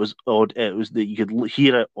 and it was odd. It was that you could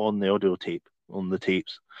hear it on the audio tape on the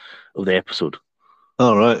tapes of the episode.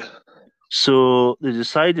 All right. So they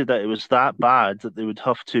decided that it was that bad that they would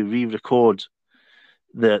have to re-record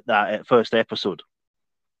that first episode.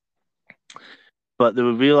 But they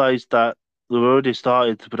realised that they already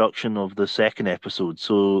started the production of the second episode,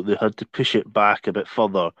 so they had to push it back a bit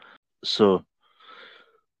further. So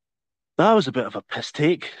that was a bit of a piss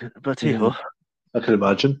take, but hey ho. I can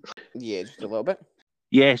imagine. Yeah, just a little bit.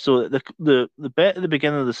 Yeah, so the bit at the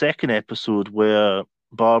beginning of the second episode where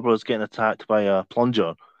Barbara's getting attacked by a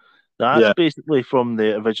plunger, that's basically from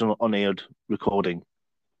the original unaired recording.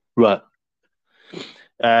 Right.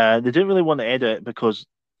 They didn't really want to edit it because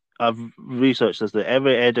I've researched this, that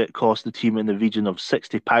every edit cost the team in the region of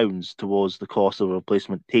 £60 towards the cost of a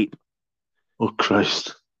replacement tape. Oh,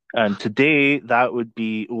 Christ. And today, that would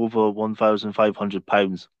be over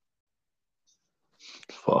 £1,500.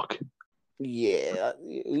 Fuck. Yeah.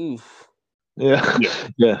 Oof. Yeah.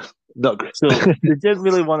 Yeah. Not great. So they didn't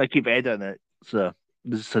really want to keep editing it, so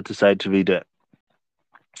they just had to decide to read it.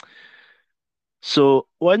 So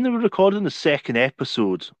when they were recording the second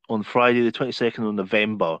episode on Friday, the 22nd of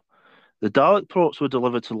November, the Dalek props were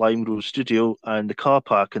delivered to Lime Grove Studio and the car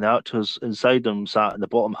park, and the actors inside them sat in the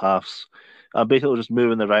bottom halves and basically just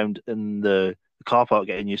moving around in the car park,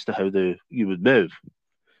 getting used to how you would move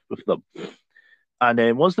with them. And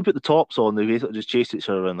then once they put the tops on, they basically just chased each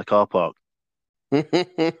other around the car park, like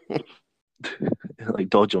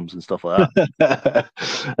dodgems and stuff like that.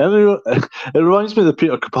 It reminds me of the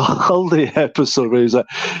Peter Capaldi episode where he's like,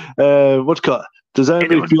 what's got? Does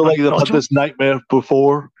anybody Anyone feel like they've dodgems? had this nightmare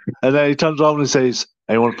before? And then he turns around and says,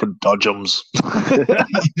 anyone for dodgems?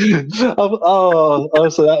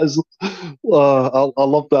 Honestly, that is. I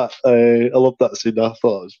love that. I love that scene. I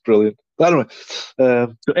thought it was brilliant. But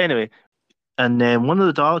anyway, And then one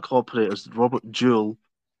of the Dalek operators, Robert Jewell,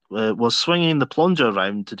 was swinging the plunger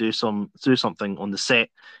around to do something on the set,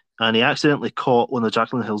 and he accidentally caught one of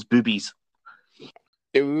Jacqueline Hill's boobies.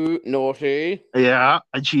 Ooh, naughty. Yeah,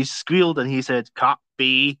 and she squealed, and he said, "Cat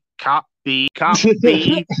B, cat B, cat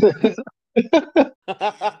B."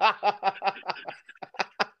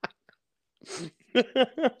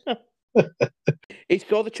 He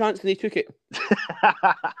saw the chance and he took it.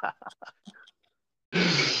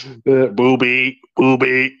 booby,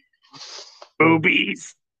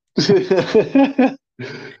 Boobies.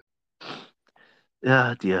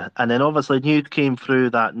 Yeah, dear. And then obviously news came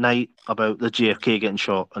through that night about the JFK getting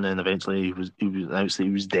shot, and then eventually he was announced that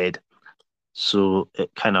he was dead. So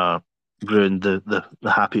it kind of ruined the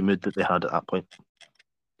happy mood that they had at that point.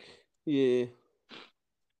 Yeah.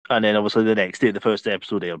 And then obviously the next day, the first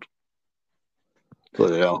episode aired.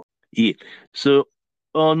 Bloody hell. Yeah. So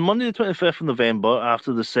on Monday the 25th of November,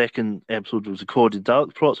 after the second episode was recorded,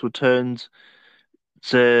 Dalek props returned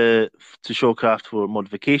to Showcraft for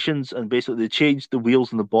modifications, and basically they changed the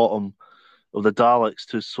wheels on the bottom of the Daleks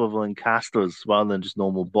to swiveling casters rather than just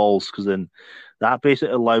normal balls, because then that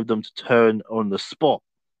basically allowed them to turn on the spot.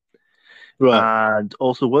 Right. And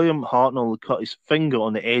also William Hartnell cut his finger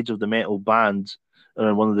on the edge of the metal band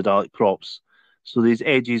around one of the Dalek props. So these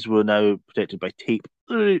edges were now protected by tape.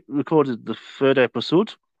 They recorded the third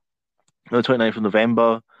episode on the 29th of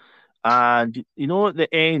November. And you know at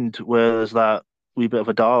the end where there's that wee bit of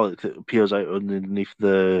a Dalek that appears out underneath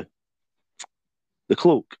the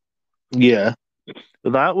cloak? Yeah.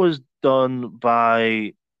 That was done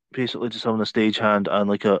by basically just having a stagehand and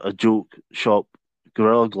like a joke shop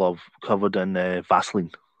gorilla glove covered in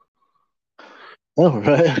Vaseline. Oh,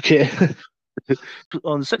 right, okay.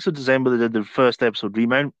 On the 6th of December, they did the first episode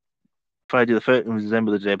remount. Friday the 13th of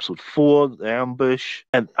December, they did episode 4, The Ambush.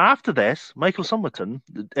 And after this, Michael Summerton,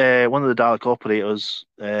 one of the Dalek operators,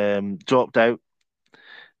 dropped out.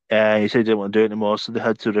 He said he didn't want to do it anymore, so they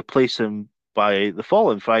had to replace him by the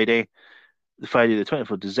following Friday Friday the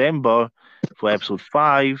 24th of December for episode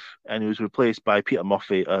 5, and he was replaced by Peter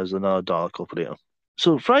Murphy as another Dalek operator.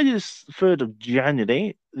 So Friday the 3rd of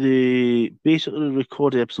January, they basically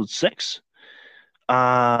recorded episode 6,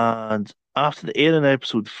 and after the airing of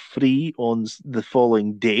episode 3 on the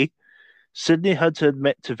following day, Sidney had to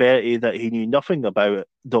admit to Verity that he knew nothing about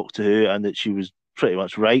Doctor Who and that she was pretty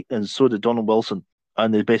much right, and so did Donald Wilson.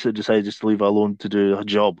 And they basically decided just to leave her alone to do her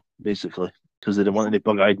job, basically, because they didn't want any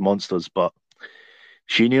bug-eyed monsters, but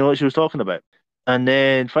she knew what she was talking about. And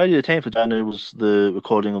then Friday the 10th of January was the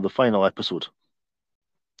recording of the final episode.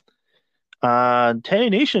 And Terry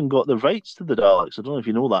Nation got the rights to the Daleks. I don't know if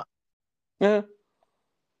you know that. Yeah.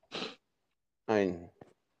 I mean,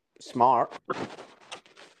 smart.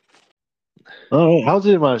 All right. How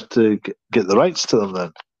did he manage to get the rights to them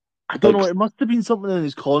then? I don't know. It must have been something in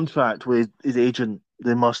his contract with his agent.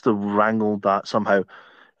 They must have wrangled that somehow.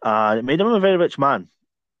 It made him a very rich man.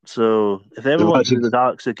 So if they ever want to do the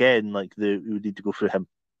Daleks again, like they would need to go through him.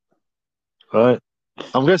 Right.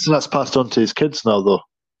 I'm guessing that's passed on to his kids now, though.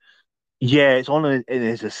 Yeah, it's on in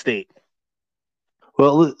his estate.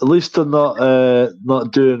 Well, at least they're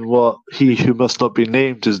not doing what he who must not be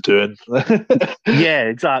named is doing. Yeah,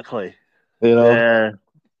 exactly. You know.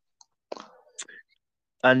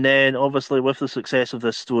 And then, obviously, with the success of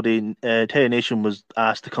this story, Terry Nation was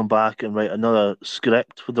asked to come back and write another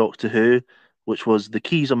script for Doctor Who, which was The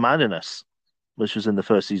Keys of Manliness, which was in the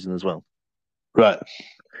first season as well. Right.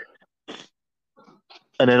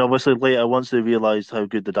 And then, obviously, later, once they realised how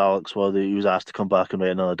good the Daleks were, he was asked to come back and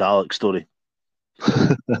write another Dalek story.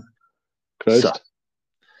 Christ. So,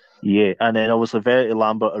 yeah, and then, obviously, Verity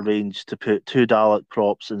Lambert arranged to put 2 Dalek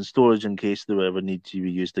props in storage in case they were ever need to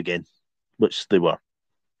be used again, which they were.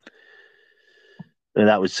 And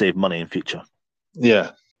that would save money in future.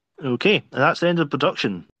 Yeah. Okay, and that's the end of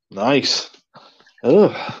production. Nice.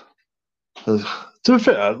 Oh. To be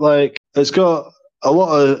fair, like, it's got a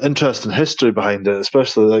lot of interesting history behind it,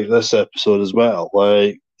 especially like this episode as well.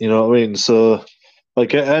 Like, you know what I mean? So,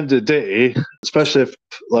 like, at the end of the day, especially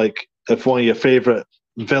if one of your favourite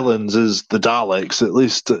villains is the Daleks, at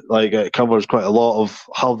least like it covers quite a lot of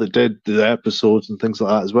how they did the episodes and things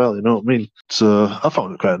like that as well. You know what I mean? So I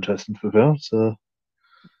found it quite interesting to be fair. So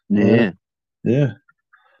yeah,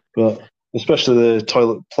 but especially the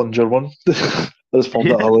toilet plunger one. I just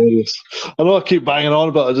found that hilarious. I know I keep banging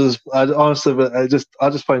on, but I just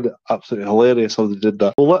find it absolutely hilarious how they did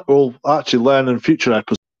that. We'll actually learn in future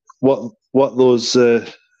episodes what those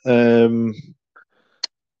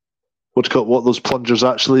what those plungers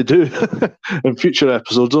actually do in future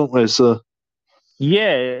episodes, don't we? So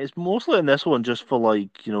yeah, it's mostly in this one just for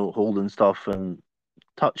like, you know, holding stuff and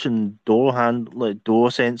touching door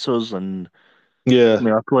sensors and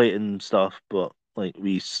manipulating stuff, but like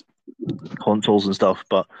these consoles and stuff.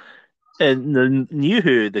 But in the new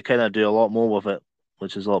Who, they kind of do a lot more with it,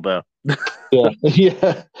 which is a lot better.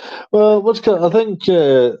 yeah. Well, I think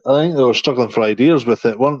they were struggling for ideas with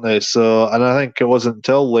it, weren't they? So, and I think it wasn't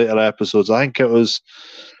until later episodes. I think it was.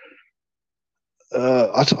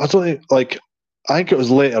 I don't think like. I think it was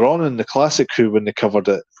later on in the classic Who when they covered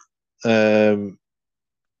it.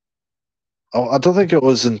 I don't think it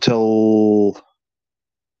was until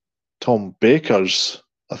Tom Baker's.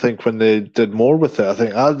 I think when they did more with it. I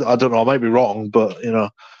think I don't know. I might be wrong, but you know,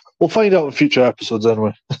 we'll find out in future episodes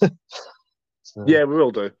anyway. So. Yeah, we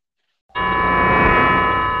will do.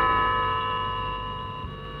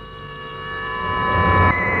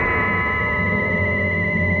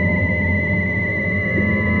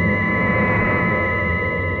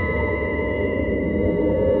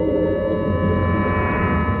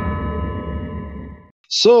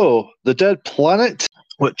 So, The Dead Planet,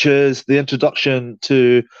 which is the introduction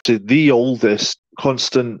to the oldest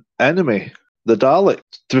constant enemy, the Daleks.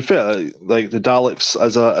 To be fair, like the Daleks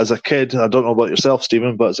as a kid, I don't know about yourself,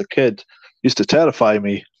 Stephen, but as a kid, used to terrify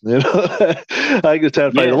me. You know, I think it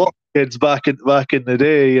terrified a lot of kids back in the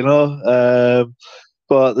day. You know,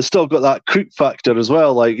 but they still got that creep factor as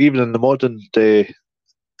well. Like even in the modern day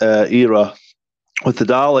era. With the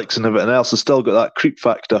Daleks and everything else, has still got that creep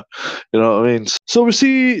factor. You know what I mean? So we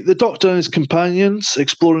see the Doctor and his companions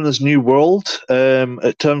exploring this new world.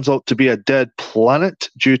 It turns out to be a dead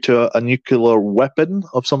planet due to a nuclear weapon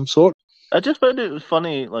of some sort. I just found it was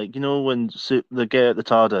funny, like, you know, when they get at the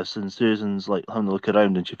TARDIS and Susan's like having a look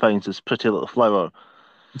around and she finds this pretty little flower.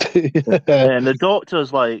 And the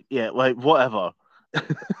Doctor's like, yeah, like, whatever.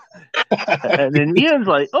 And then Ian's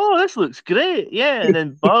like, oh, this looks great. Yeah. And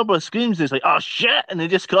then Barbara screams and it's like, oh, shit. And he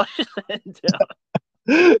just crushes it into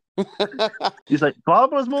her. He's like,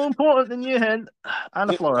 Barbara's more important than you, Hen.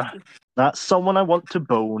 And a flower. That's someone I want to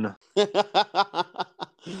bone.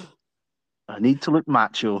 I need to look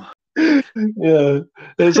macho. Yeah,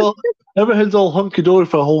 it's all everything's all hunky dory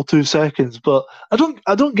for a whole 2 seconds. But I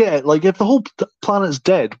don't get it. Like, if the whole planet's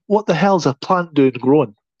dead, what the hell's a plant doing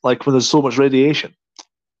growing? Like, when there's so much radiation,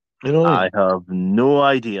 you know what I mean? I have no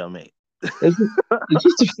idea, mate. It's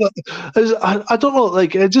just I don't know.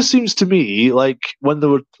 Like, it just seems to me like when they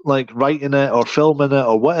were like writing it or filming it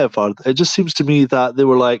or whatever, it just seems to me that they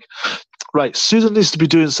were like, right, Susan needs to be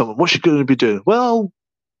doing something. What's she going to be doing? Well,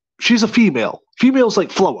 she's a female. Females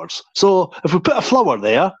like flowers. So if we put a flower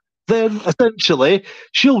there, then essentially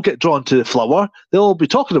she'll get drawn to the flower. They'll all be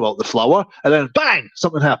talking about the flower, and then bang,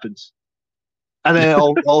 something happens, and then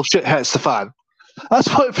all shit hits the fan. That's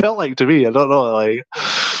what it felt like to me. I don't know, like,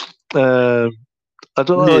 I don't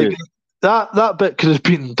know, like that bit could have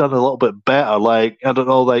been done a little bit better. Like, I don't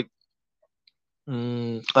know, like,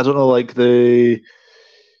 I don't know, like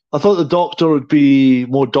I thought the doctor would be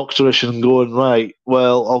more doctorish and going, right,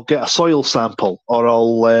 well, I'll get a soil sample, or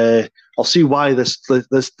I'll see why this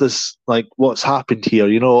like what's happened here.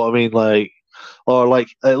 You know what I mean? Like, or like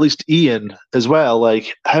at least Ian as well,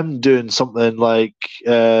 like him doing something like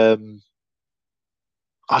I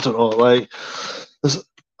don't know, like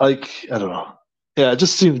I don't know. Yeah, it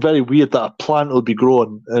just seems very weird that a plant would be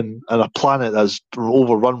growing in a planet that's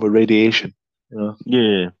overrun with radiation. You know?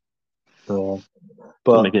 Yeah, So, doesn't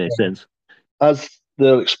but make any sense. as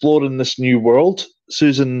they're exploring this new world,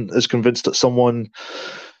 Susan is convinced that someone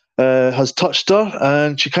has touched her,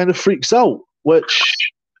 and she kind of freaks out. Which,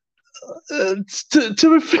 to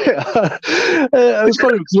be fair, it was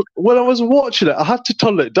funny because when I was watching it, I had to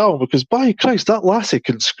turn it down because, by Christ, that lassie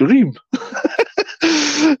can scream.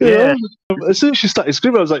 Yeah. As soon as she started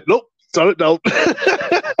screaming, I was like, nope, turn it down.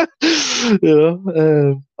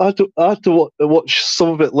 I had to watch some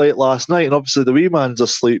of it late last night, and obviously the wee man's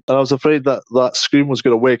asleep, and I was afraid that scream was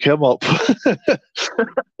going to wake him up.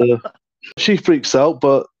 She freaks out,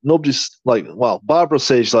 but nobody's like, well, Barbara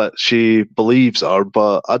says that she believes her,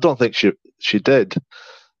 but I don't think she did,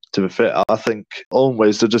 to be fair. I think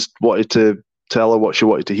always they just wanted to tell her what she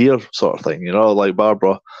wanted to hear, sort of thing, you know, like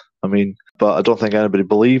Barbara. I mean, but I don't think anybody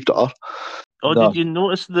believed her. Oh, No. did you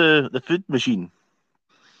notice the food machine?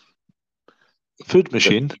 Food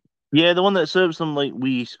machine? Yeah, the one that serves them like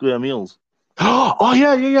wee square meals. Oh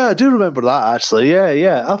yeah. I do remember that actually.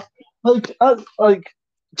 Yeah. Like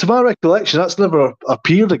to my recollection, that's never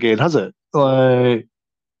appeared again, has it? Like,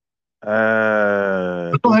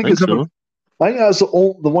 I I don't think think it's ever. so. I think that's the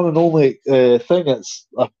one and only thing that's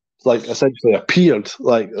like essentially appeared.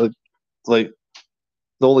 Like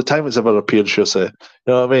the only time it's ever appeared, should I say? You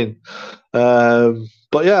know what I mean?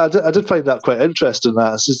 But yeah, I did find that quite interesting.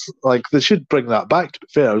 That it's just like they should bring that back. To be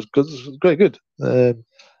fair, because it's quite good.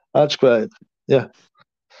 That's quite Yeah.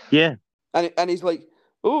 And he's like,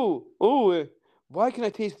 why can I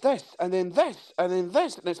taste this and then this and then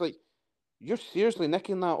this? And it's like, you're seriously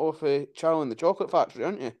nicking that off Charlie and the Chocolate Factory,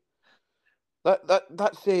 aren't you?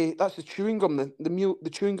 That's the chewing gum, the meal in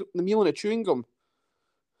a chewing gum.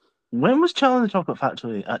 When was Charlie and the Chocolate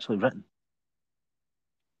Factory actually written?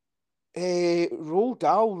 Roald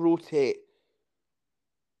Dahl wrote it.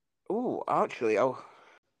 Oh, actually,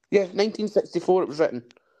 1964 it was written.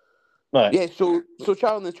 Right. Yeah, so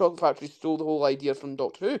Charlie and the Chocolate Factory stole the whole idea from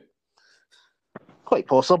Doctor Who. Quite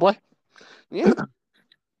possibly. Yeah.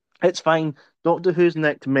 It's fine. Doctor Who's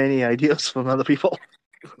nicked many ideas from other people.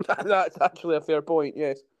 That's actually a fair point,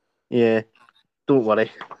 yes. Yeah, don't worry.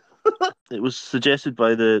 It was suggested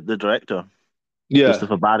by the director, yeah.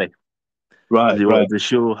 Christopher Barry. Right. They wanted to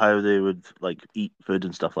show how they would like eat food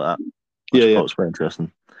and stuff like that. Which I thought was quite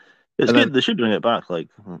interesting. It's And good. then- They should bring it back. Like,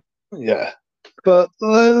 Yeah, but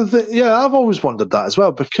I've always wondered that as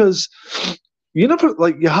well because you never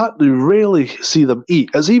you had to really see them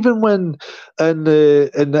eat. As even when in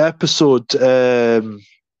the episode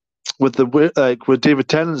with with David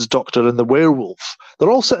Tennant's doctor and the werewolf,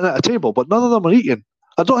 they're all sitting at a table, but none of them are eating.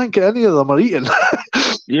 I don't think any of them are eating.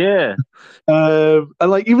 yeah, and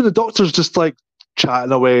like even the doctor's just like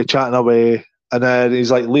chatting away, and then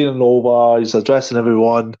he's like leaning over, he's addressing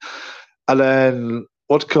everyone, and then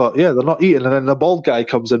they're not eating, and then the bald guy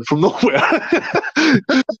comes in from nowhere,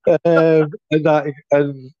 and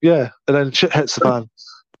then shit hits the fan.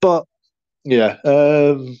 But yeah,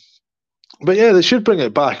 they should bring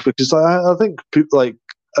it back because I think people like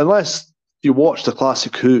unless you watch the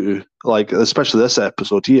classic Who, like especially this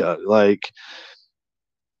episode here, like.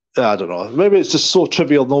 I don't know. Maybe it's just so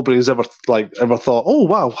trivial. Nobody's ever thought, oh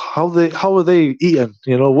wow, how are they eating?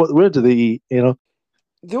 You know, where do they eat? You know,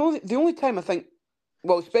 The only time I think,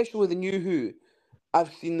 well, especially with the new Who,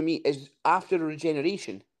 I've seen them eat is after a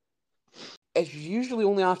regeneration. It's usually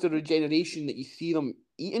only after regeneration that you see them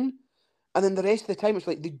eating, And then the rest of the time, it's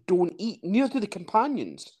like they don't eat. Neither do the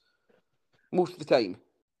companions, most of the time.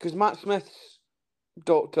 Because Matt Smith's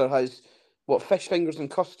doctor has, fish fingers and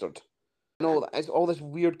custard. And all that. It's all this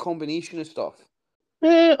weird combination of stuff.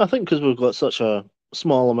 Yeah, I think because we've got such a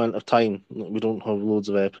small amount of time, we don't have loads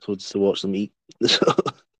of episodes to watch them eat.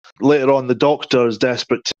 Later on, the Doctor is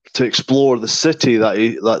desperate to explore the city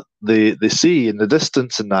that they see in the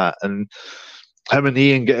distance and that, and him and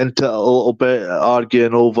Ian get into it a little bit,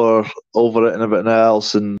 arguing over it and everything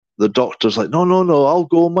else, and the Doctor's like, no, I'll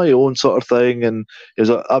go on my own sort of thing, and he's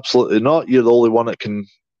like, absolutely not, you're the only one that can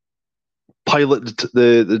pilot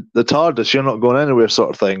the TARDIS, you're not going anywhere sort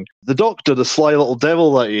of thing. The Doctor, the sly little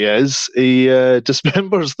devil that he is, he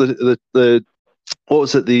dismembers the what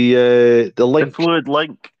was it, the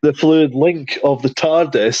link, the fluid link of the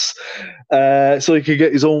TARDIS, so he could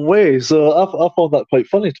get his own way. So I found that quite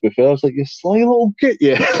funny, to be fair. I was like, you sly little git,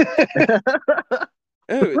 you.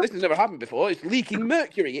 Oh, this has never happened before. It's leaking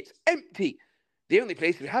mercury. It's empty. The only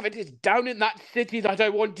place we have it is down in that city that I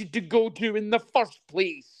wanted to go to in the first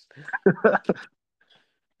place.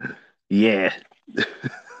 Yeah.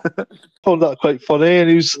 I found that quite funny, and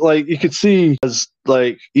he was like, you could see as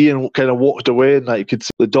like Ian kind of walked away, and like you could see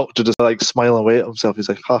the Doctor just like smiling away at himself. He's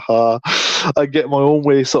like, haha, I get my own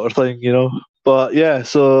way sort of thing, you know. But yeah,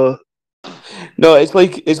 so no, it's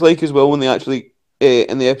like as well when they actually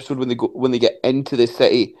in the episode when they get into the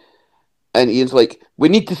city, and Ian's like, we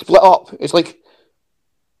need to split up. It's like,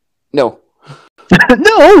 no.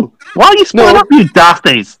 No! Why are you splitting up, you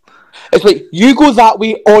dafties? It's like, you go that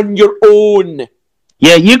way on your own.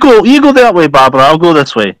 Yeah, you go that way, Barbara. I'll go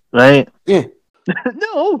this way, right? Yeah.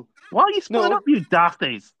 No! Why are you splitting up, you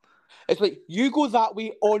dafties? It's like, you go that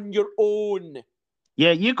way on your own.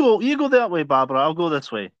 Yeah, you go that way, Barbara. I'll go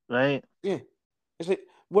this way, right? Yeah. It's like,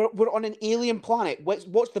 we're on an alien planet. What's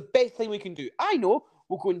the best thing we can do? I know.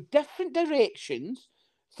 We'll go in different directions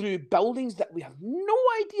through buildings that we have no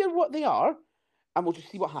idea what they are, and we'll just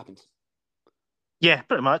see what happens. Yeah,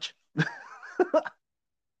 pretty much.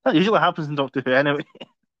 That usually happens in Doctor Who anyway.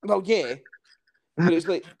 Well, yeah. But it's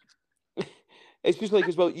like, it's just like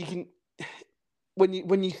as well, you can,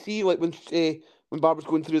 when you see, like, when Barbara's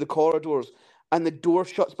going through the corridors and the door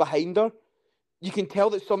shuts behind her, you can tell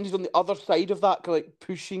that somebody's on the other side of that, kind of like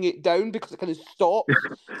pushing it down because it kind of stops.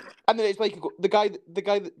 And then it's like the guy,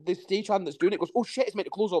 the stagehand that's doing it goes, oh shit, it's meant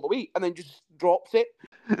to close all the way, and then just drops it.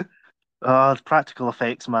 Practical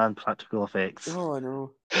effects, man. Practical effects. Oh, I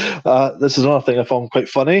know. This is another thing I found quite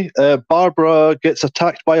funny. Barbara gets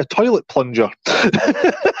attacked by a toilet plunger.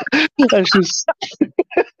 And she's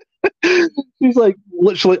like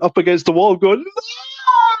literally up against the wall going, no!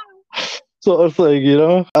 Sort of thing, you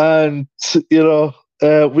know? And, you know,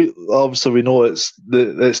 we know it's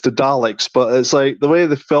the Daleks, but it's like the way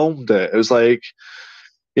they filmed it, it was like,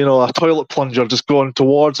 you know, a toilet plunger just going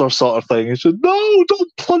towards her sort of thing. He said, no,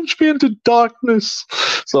 don't plunge me into darkness,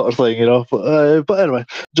 sort of thing, you know. But anyway,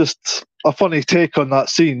 just a funny take on that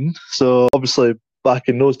scene. So obviously, back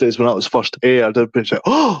in those days when that was first aired, I'd be like,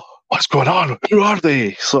 oh, what's going on? Who are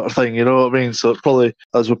they? Sort of thing, you know what I mean? So it probably,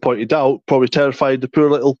 as we pointed out, probably terrified the poor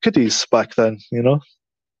little kiddies back then, you know.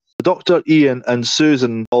 The Doctor, Ian, and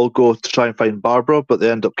Susan all go to try and find Barbara, but they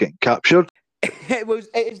end up getting captured.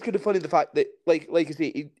 It is kind of funny the fact that, like I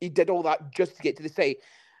say, he did all that just to get to the site,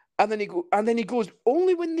 and then he goes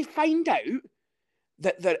only when they find out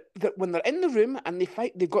that when they're in the room and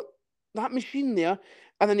they've got that machine there,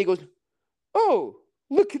 and then he goes, oh,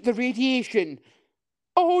 look at the radiation,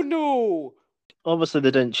 oh no. Obviously,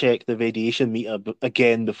 they didn't check the radiation meter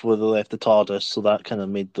again before they left the TARDIS, so that kind of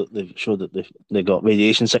made they showed that they got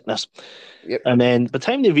radiation sickness. Yep. And then by the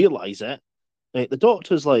time they realise it, right, the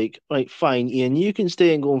Doctor's like, right, fine, Ian, you can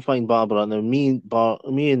stay and go and find Barbara, and then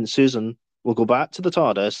me and Susan will go back to the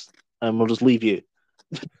TARDIS, and we'll just leave you.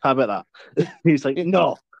 How about that? He's like,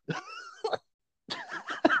 no.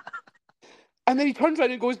 And then he turns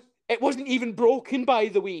around and goes, it wasn't even broken, by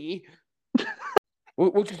the way.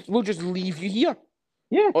 We'll just leave you here.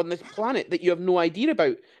 Yeah. On this planet that you have no idea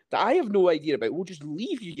about, that I have no idea about. We'll just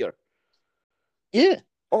leave you here. Yeah.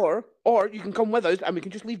 Or you can come with us and we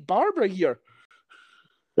can just leave Barbara here.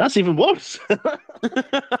 That's even worse. It's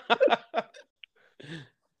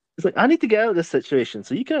like, I need to get out of this situation,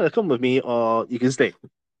 so you can either come with me or you can stay.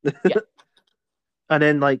 Yeah. And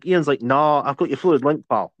then, like, Ian's like, nah, I've got your fluid link,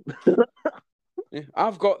 pal. Yeah,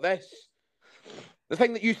 I've got this. The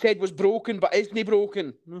thing that you said was broken, but isn't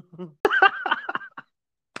broken.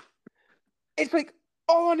 It's like,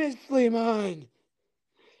 honestly, man.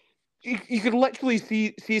 You could literally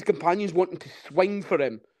see his companions wanting to swing for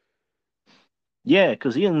him. Yeah,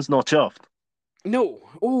 because Ian's not chuffed. No.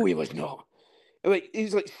 Oh, he was not. Like,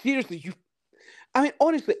 he's like, seriously, I mean,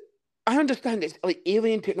 honestly, I understand it's like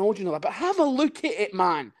alien technology and all that, but have a look at it,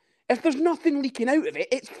 man. If there's nothing leaking out of it,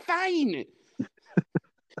 it's fine.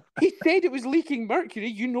 He said it was leaking mercury.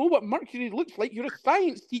 You know what mercury looks like. You're a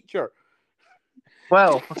science teacher.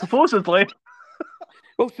 Well, supposedly.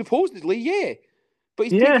 Well, supposedly, yeah. But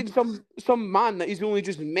he's Yeah. taking some man that he's only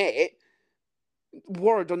just met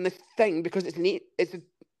word on this thing because it's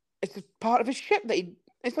a part of his ship that he.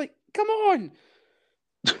 It's like, come on.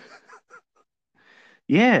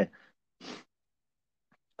 Yeah.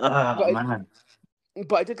 But Oh, man.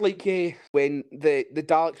 I did like when the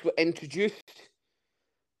Daleks were introduced.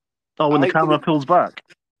 Oh, when I the like camera pulls back.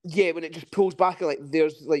 yeah, when it just pulls back and like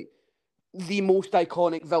there's like the most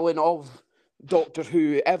iconic villain of Doctor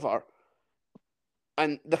Who ever,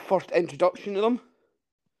 and the first introduction to them,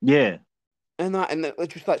 Yeah. and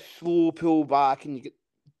just that slow pull back, and you get.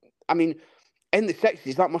 I mean, in the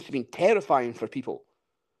 60s, that must have been terrifying for people.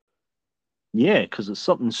 Yeah, because it's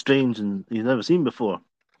something strange and you've never seen before.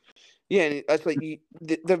 Yeah, and it's like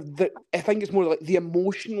I think it's more like the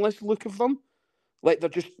emotionless look of them, like they're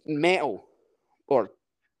just metal or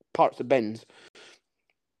parts of bins,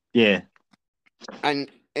 Yeah.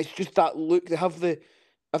 and it's just that look. They have a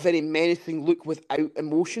very menacing look without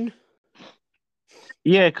emotion.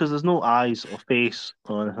 Yeah, because there's no eyes or face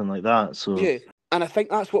or anything like that. So Yeah, and I think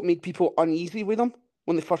that's what made people uneasy with them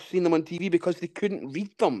when they first seen them on TV because they couldn't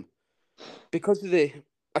read them because of the.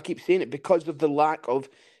 I keep saying it because of the lack of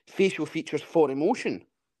facial features for emotion.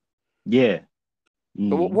 yeah.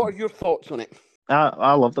 But what are your thoughts on it?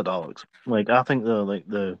 I love the Daleks. Like I think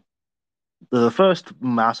they're the first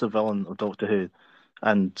massive villain of Doctor Who.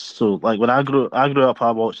 And so like when I grew up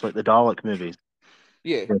I watched like the Dalek movies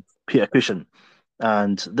Yeah, with Peter Cushing.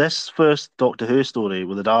 And this first Doctor Who story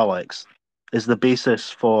with the Daleks is the basis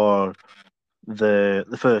for the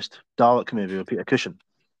first Dalek movie with Peter Cushing.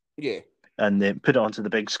 yeah, And they put it onto the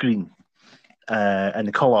big screen in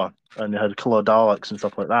the colour, and they had colour Daleks and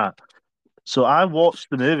stuff like that. So I watched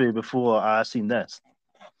the movie before I seen this,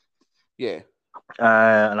 yeah,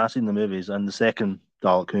 and I seen the movies and the second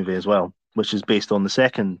Dalek movie as well, which is based on the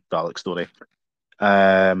second Dalek story.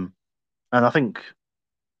 And I think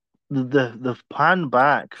the pan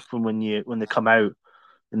back from when they come out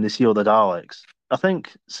and they see all the Daleks. I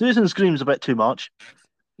think Susan screams a bit too much.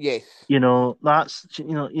 yes. You know, that's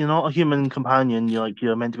you're not a human companion.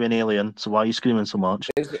 You're meant to be an alien. So why are you screaming so much?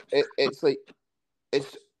 It's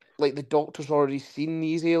like the Doctor's already seen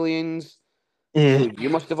these aliens, Yeah. so you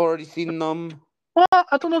must have already seen them. Well,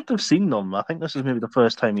 I don't know if they've seen them. I think this is maybe the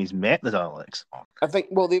first time he's met the Daleks. I think.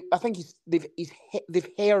 Well, I think they've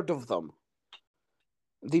heard of them.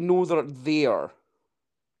 They know they're there.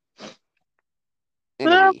 In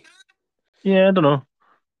a Yeah, way. yeah, I don't know.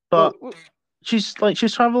 But Well, she's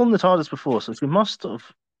traveled the TARDIS before, so she must have.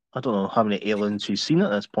 I don't know how many aliens she's seen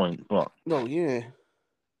at this point, yeah,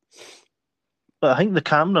 but I think the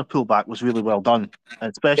camera pullback was really well done, it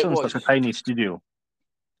especially in such was. a tiny studio.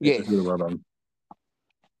 It was Yes. really well done.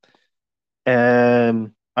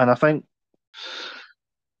 And I think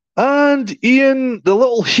And Ian, the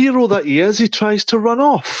little hero that he is, he tries to run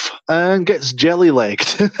off and gets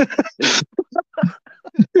jelly-legged.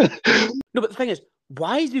 No, but the thing is,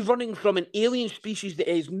 why is he running from an alien species that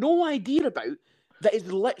he has no idea about that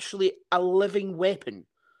is literally a living weapon?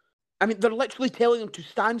 I mean, they're literally telling him to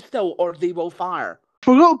stand still or they will fire.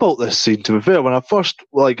 Forgot about this scene, to be fair. When I first,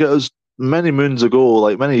 it was many moons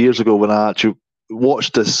ago, many years ago, when I actually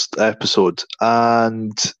watched this episode,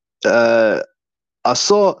 and I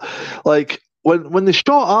saw, when they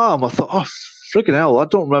shot at him, I thought, oh, freaking hell, I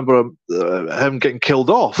don't remember him getting killed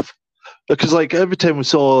off. Because, every time we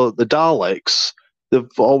saw the Daleks, they're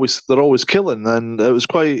always killing, and it was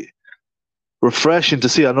quite refreshing to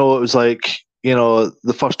see. I know it was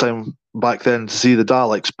the first time back then to see the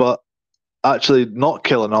Daleks, but actually not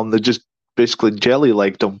killing them, they just basically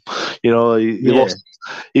jelly-legged him. He lost.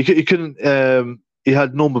 He couldn't. He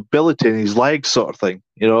had no mobility in his legs, sort of thing.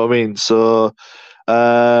 You know what I mean? So,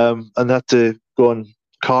 and they had to go and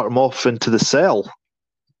cart him off into the cell.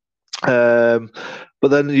 But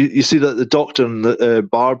then you see that the Doctor and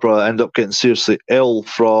Barbara end up getting seriously ill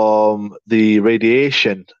from the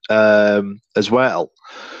radiation as well.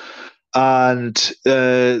 And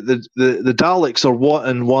the Daleks are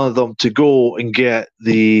wanting one of them to go and get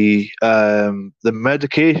the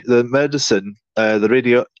medicine,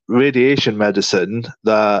 the radiation medicine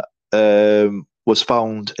that was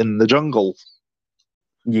found in the jungle.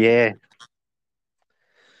 yeah.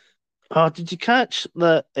 Oh, did you catch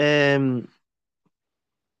that? The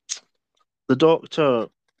Doctor,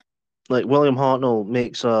 like William Hartnell,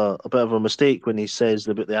 makes a bit of a mistake when he says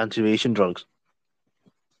about the anti-radiation drugs.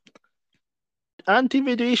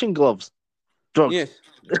 anti-radiation gloves. Drugs. Yes.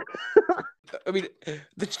 I mean,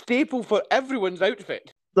 the staple for everyone's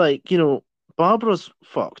outfit. Like, Barbara's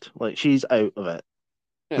fucked. Like, she's out of it.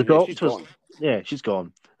 Yeah, The she's doctor's... gone. Yeah, she's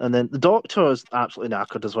gone. And then the doctor is absolutely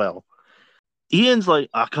knackered as well. Ian's like,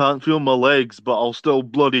 I can't feel my legs, but I'll still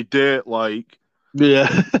bloody do it, like... Yeah.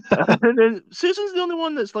 And then Susan's the only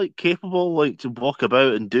one that's, like, capable, like, to walk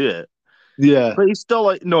about and do it. Yeah. But he's still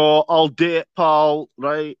like, no, I'll do it, pal.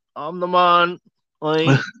 Right? I'm the man.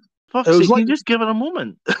 Like, fuck's It was sake, like- can you just give it a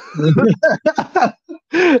moment?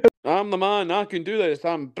 I'm the man. I can do this.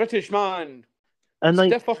 I'm British man. And like,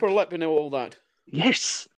 Stiff upper lip and all that.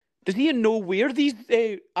 yes. Does Ian know where these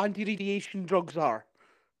anti-radiation drugs are?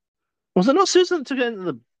 Was it not Susan that took it into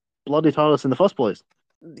the bloody TARDIS in the first place?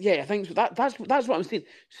 Yeah, I think so. That's what I'm saying.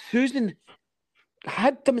 Susan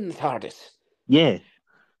had them in the TARDIS. Yeah.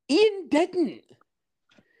 Ian didn't.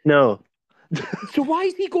 No. So why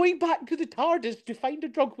is he going back to the TARDIS to find a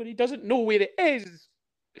drug when he doesn't know where it is?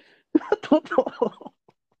 I don't know.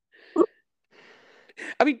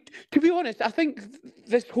 I mean, to be honest, I think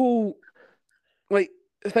this whole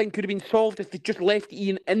thing could have been solved if they just left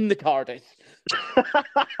Ian in the TARDIS.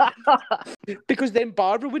 Because then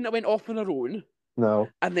Barbara wouldn't have went off on her own. No.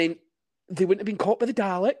 And then they wouldn't have been caught by the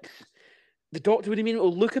Daleks. The Doctor would have been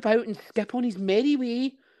able to look about and skip on his merry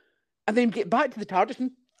way, and then get back to the TARDIS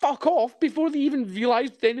and fuck off before they even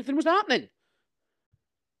realised anything was happening.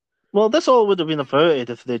 Well, this all would have been averted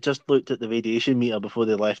if they just looked at the radiation meter before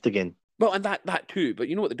they left again. Well, and that too, but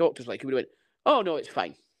you know what the Doctor's like? He would have went, oh no, it's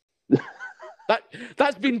fine.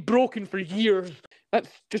 That's been broken for years. That's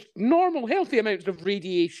just normal, healthy amounts of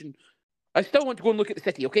radiation. I still want to go and look at the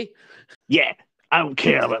city, okay? Yeah, I don't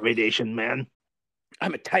care about radiation, man.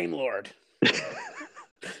 I'm a Time Lord.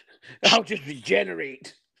 I'll just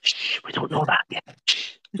regenerate. Shh, we don't know that yet.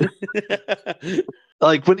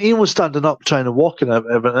 Like when Ian was standing up trying to walk and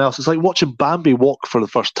everything else, it's like watching Bambi walk for the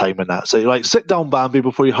first time in that. So you're like, sit down, Bambi,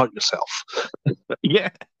 before you hurt yourself. Yeah.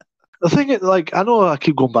 The thing is, like, I know I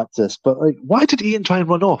keep going back to this, but like, why did Ian try and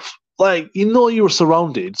run off? Like, you were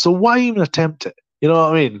surrounded, so why even attempt it? You know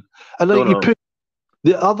what I mean? And like, you put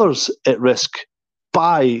the others at risk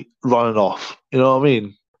by running off. You know what I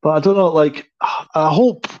mean? But I don't know. Like, I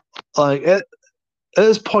hope, like, at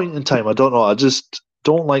this point in time, I don't know. I just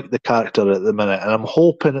don't like the character at the minute, and I'm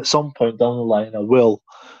hoping at some point down the line I will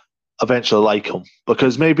eventually like him,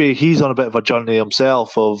 because maybe he's on a bit of a journey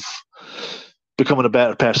himself of becoming a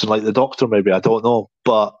better person, like the Doctor. Maybe, I don't know,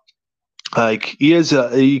 but like he is,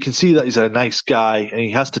 you can see that he's a nice guy, and he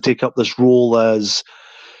has to take up this role as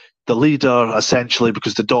the leader essentially,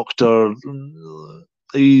 because the Doctor,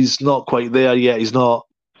 he's not quite there yet. He's not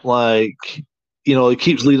like, he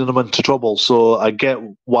keeps leading him into trouble. So I get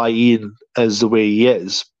why Ian is the way he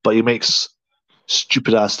is, but he makes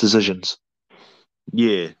stupid ass decisions.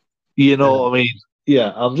 Yeah. You know what I mean?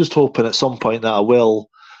 Yeah, I'm just hoping at some point that I will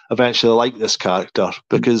eventually like this character,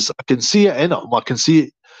 because I can see it in him. I can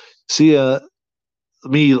see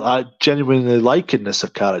me genuinely liking this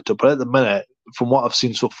character, but at the minute, from what I've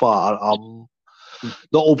seen so far, I'm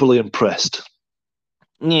not overly impressed.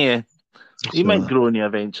 Yeah. He might grow on you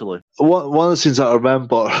eventually. One of the scenes that I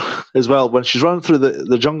remember as well, when she's running through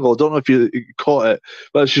the jungle, I don't know if you caught it,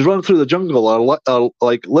 but she's running through the jungle,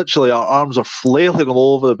 like literally her arms are flailing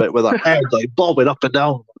all over the bit with her head like bobbing up and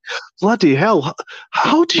down. Bloody hell,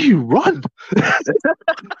 how do you run?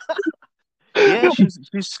 Yeah, she's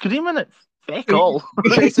screaming at feck all,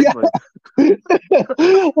 basically.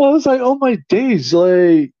 I was like, oh my days,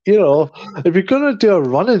 like, if you're gonna do a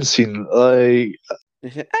running scene, like,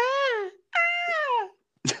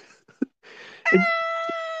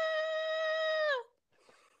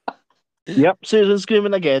 Yep, Susan's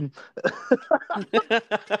screaming again.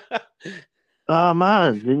 Oh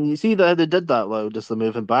man, and you see that they did that while just the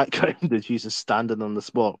moving background and she's just standing on the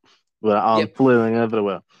spot with her arm flailing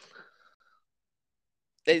everywhere.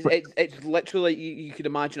 It's literally like you could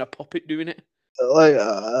imagine a puppet doing it. Like,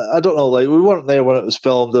 I don't know, like, we weren't there when it was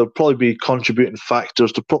filmed. There'll probably be contributing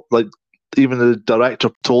factors to like, even the director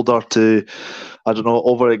told her to, I don't know,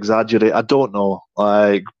 over exaggerate. I don't know,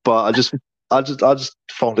 like, but I just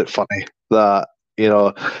found it funny that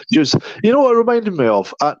just what it reminded me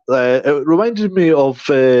of. It reminded me of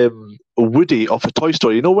Woody of a Toy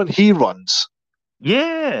Story. When he runs.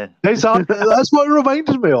 Yeah, exactly. That's what it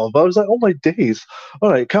reminded me of. I was like, oh my days!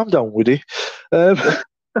 All right, calm down, Woody.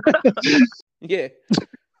 Yeah.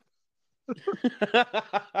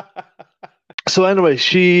 So anyway,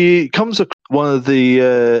 she comes across one of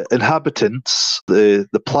the inhabitants, the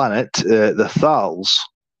planet, the Thals.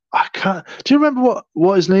 I can't. Do you remember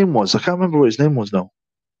what his name was? I can't remember what his name was now.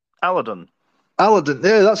 Aladdin. Aladdin,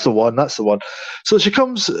 yeah, that's the one. That's the one. So she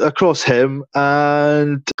comes across him,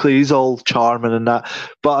 and he's all charming and that.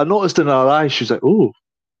 But I noticed in her eyes, she's like, "Oh,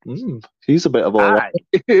 he's a bit of all Aye.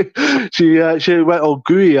 right." She went all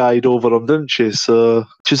gooey eyed over him, didn't she? So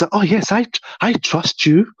she's like, "Oh yes, I trust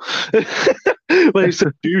you." When he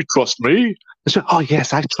said, "Do you trust me?" I said, "Oh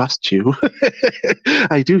yes, I trust you.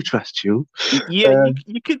 I do trust you." Yeah,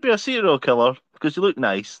 you could be a serial killer because you look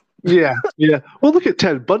nice. Yeah, yeah. Well, look at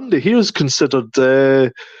Ted Bundy. He was considered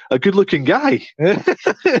a good-looking guy. And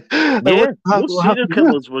Yeah, what most serial happened there?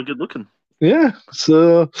 killers were good looking. Yeah,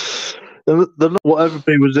 so they're not what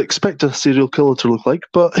everybody would expect a serial killer to look like,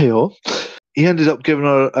 but hey, he ended up giving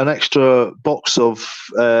her an extra box of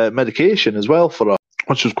medication as well for her,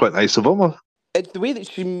 which was quite nice of him. It's the way that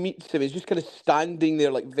she meets him is just kind of standing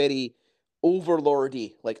there, like very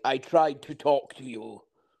overlordy. Like, I tried to talk to you.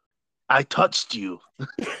 I touched you.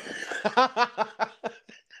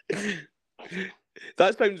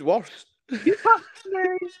 That sounds worse. You touched me.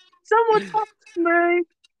 Someone touched me.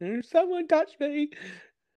 Someone touch me.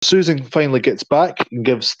 Susan finally gets back and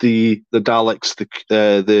gives the Daleks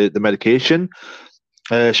the medication.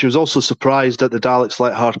 She was also surprised that the Daleks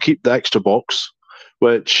let her keep the extra box,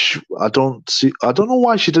 which I don't see. I don't know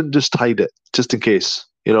why she didn't just hide it, just in case,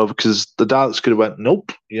 because the Daleks could have went,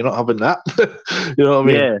 "Nope, you're not having that." You know what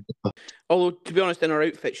I mean? Yeah. Although, to be honest, in her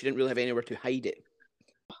outfit, she didn't really have anywhere to hide it.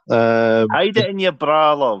 Hide it in your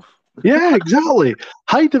bra, love. Yeah, exactly.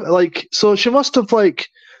 Hide it, so she must have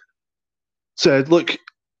said, "Look,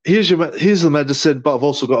 here's the medicine, but I've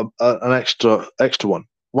also got an extra one.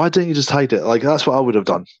 Why didn't you just hide it? That's what I would have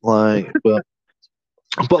done. But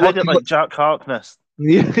Hide it like Jack Harkness.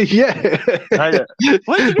 yeah. Hide it.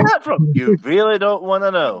 Where'd you get that from? You really don't want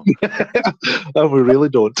to know. And we really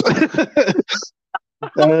don't.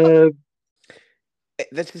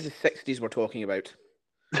 This is the 60s we're talking about.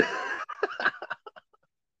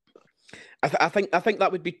 I think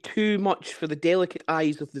that would be too much for the delicate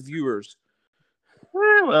eyes of the viewers.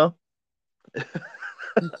 Well.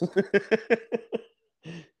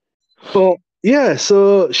 But yeah,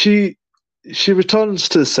 so she returns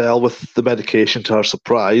to the cell with the medication to her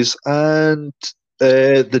surprise, and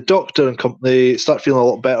the doctor and company start feeling a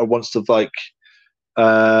lot better once they've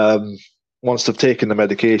taken the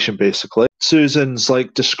medication. Basically, Susan's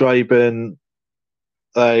describing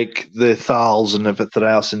the Thals and everything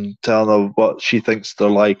else, and telling her what she thinks they're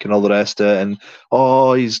like and all the rest of it, and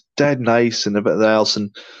he's dead nice and everything else, and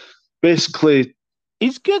basically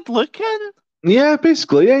he's good looking. Yeah,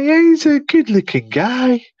 basically, yeah, he's a good-looking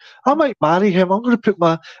guy. I might marry him. I'm going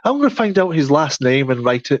to find out his last name and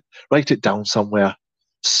write it down somewhere.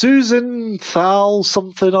 Susan Thal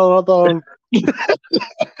something or other.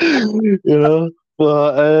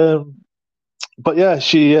 But yeah,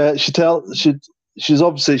 she's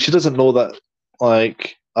obviously, she doesn't know that. I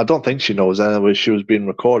don't think she knows anyway. She was being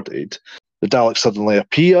recorded. The Daleks suddenly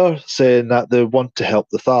appear, saying that they want to help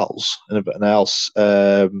the Thals and everything else.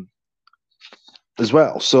 As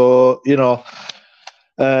well. So,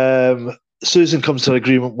 Susan comes to an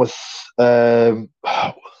agreement with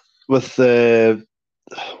what's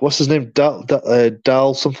his name?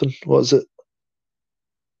 Dal something. What is it?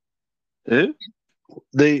 Who?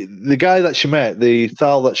 The guy that she met, the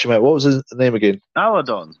Thal that she met. What was his name again?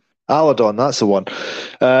 Aladon. Aladon, that's the one.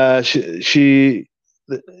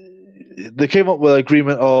 They came up with an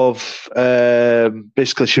agreement of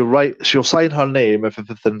basically she'll sign her name if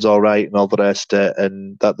everything's all right and all the rest of it,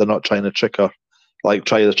 and that they're not trying to trick her,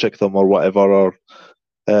 try to trick them or whatever.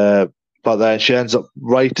 But then she ends up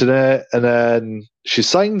writing it, and then she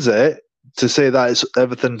signs it to say that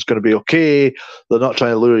everything's going to be okay. They're not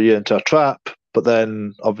trying to lure you into a trap. But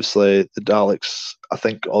then, obviously, the Daleks, I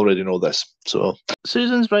think, already know this. So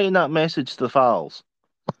Susan's writing that message to the Thals.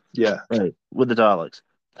 Yeah. Right, with the Daleks.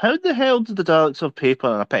 How the hell did the Daleks have paper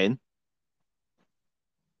and a pen?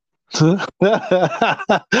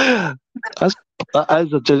 that is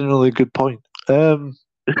a genuinely good point. That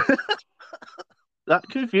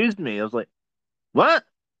confused me. I was like, what?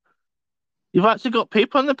 You've actually got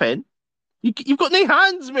paper and a pen? You've got no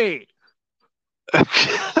hands, mate!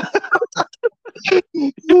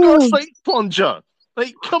 You've got a slate plunger!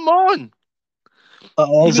 Come on!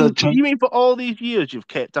 You mean for all these years you've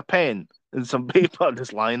kept a pen and some paper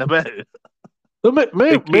just lying about? In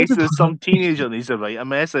case there's some teenager needs to write a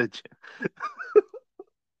message.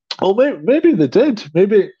 Well, maybe they did.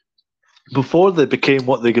 Maybe before they became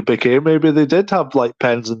what they became, maybe they did have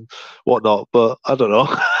pens and whatnot. But I don't know.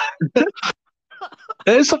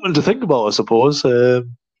 It's something to think about, I suppose. Do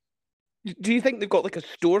you think they've got a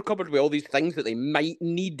store cupboard with all these things that they might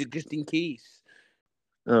need just in case?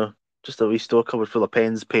 Oh, just a wee store cupboard full of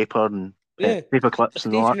pens, paper, and paper a clips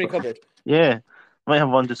and all stationery that. cupboard. Yeah, might have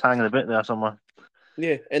one just hanging a bit there somewhere.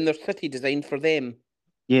 Yeah, in their city designed for them.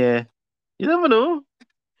 Yeah, you never know.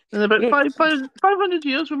 In about No. 500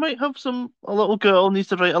 years, we might have a little girl needs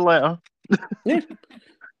to write a letter. Yeah.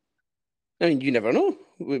 I mean, you never know.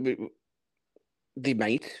 They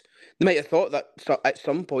might have thought that at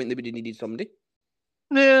some point they would have needed somebody.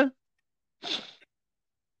 Yeah,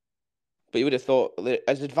 But you would have thought that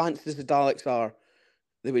as advanced as the Daleks are,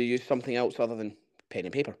 they would have used something else other than pen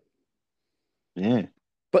and paper. yeah,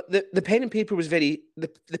 But the pen and paper was the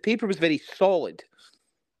paper was very solid.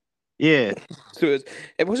 yeah, So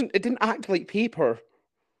it didn't act like paper.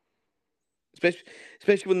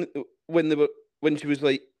 Especially when she was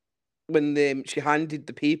like when she handed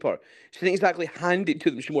the paper. She didn't exactly hand it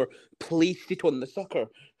to them, she more placed it on the sucker.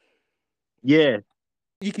 yeah,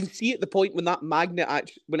 You can see at the point when that magnet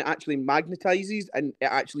when it actually magnetizes and it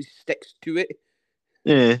actually sticks to it.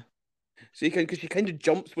 yeah. So because she kind of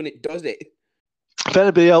jumps when it does it. If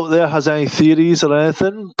anybody out there has any theories or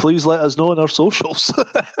anything, please let us know on our socials.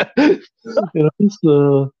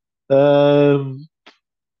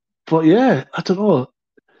 But yeah, I don't know.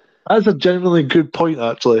 That's a genuinely good point,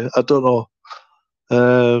 actually. I don't know.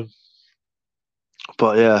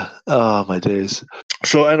 But yeah, oh my days.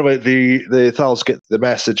 So anyway, the Thals get the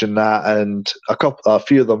message and that, and a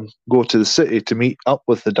few of them go to the city to meet up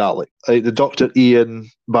with the Dalek. Like the Doctor, Ian,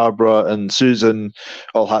 Barbara, and Susan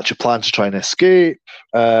all hatch a plan to try and escape,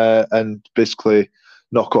 and basically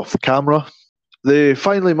knock off the camera. They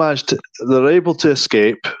finally they're able to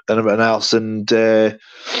escape and everything else, and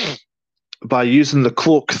by using the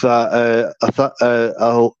cloak that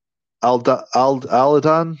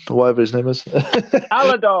Aladan, whatever his name is.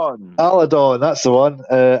 Aladon. Aladon, that's the one.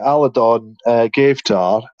 Aladon gave to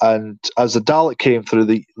her, and as the Dalek came through,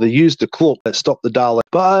 they used the cloak that stopped the Dalek.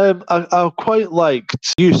 But I quite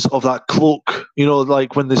liked use of that cloak,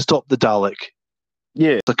 like when they stopped the Dalek.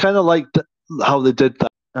 Yeah. I kind of liked how they did that.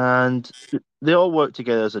 And they all worked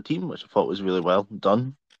together as a team, which I thought was really well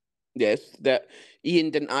done. Yes, that Ian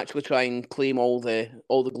didn't actually try and claim all the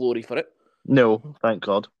glory for it. No, thank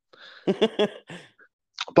God. But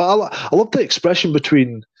I love the expression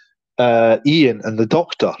between Ian and the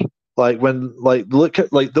Doctor. Like when, look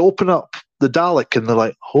at, they open up the Dalek and they're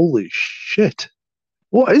like, "Holy shit,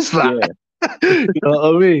 what is that?" Yeah. You know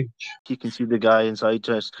what I mean? You can see the guy inside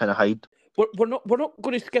just kind of hide. We're not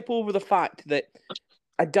going to skip over the fact that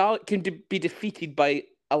a Dalek can be defeated by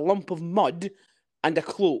a lump of mud and a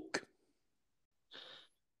cloak.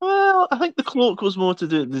 Well, I think the cloak was more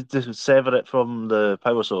to sever it from the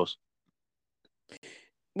power source.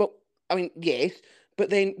 Well, I mean, yes, but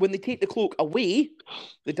then when they take the cloak away,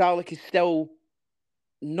 the Dalek is still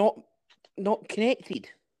not connected.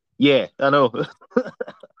 Yeah, I know.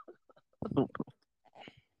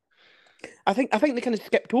 I think they kind of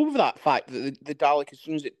skipped over that fact that the Dalek, as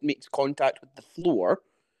soon as it makes contact with the floor,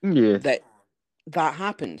 yeah, that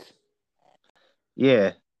happens.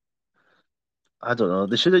 Yeah. I don't know.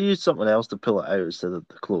 They should have used something else to pull it out instead of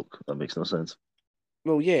the cloak. That makes no sense.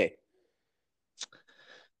 Well, yeah.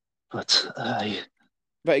 But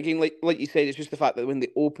again, like you said, it's just the fact that when they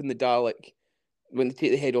open the Dalek, when they take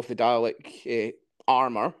the head off the Dalek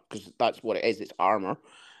armor, because that's what it is, it's armor.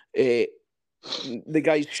 The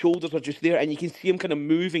guy's shoulders are just there, and you can see him kind of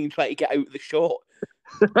moving, trying to get out of the shot.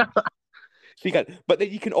 But then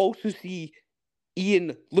you can also see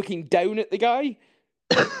Ian looking down at the guy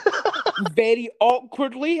very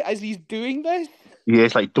awkwardly as he's doing this. Yeah,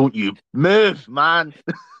 it's like, don't you move, man.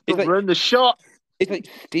 Don't ruin the shot. It's like,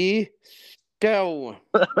 stay still.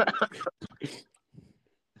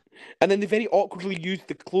 And then they very awkwardly use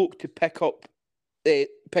the cloak to pick up the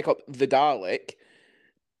Dalek.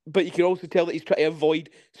 But you can also tell that he's trying to avoid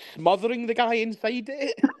smothering the guy inside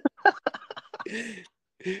it.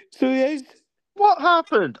 So he is. What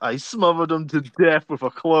happened? I smothered him to death with a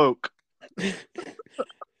cloak.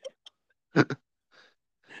 But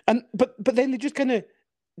then they just kind of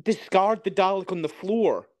discard the Dalek on the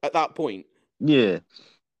floor at that point. Yeah.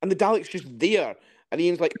 And the Dalek's just there. And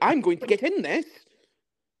Ian's like, I'm going to get in this.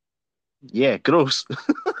 Yeah, gross.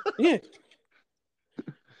 Yeah.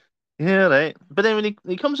 Yeah, right. But then when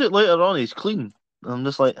he comes out later on, he's clean. I'm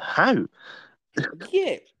just like, how?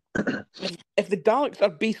 Yeah. If the Daleks are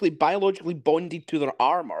basically biologically bonded to their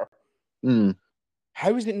armor,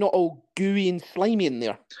 how is it not all gooey and slimy in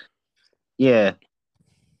there? Yeah.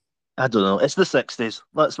 I don't know. It's the 60s.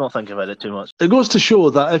 Let's not think about it too much. It goes to show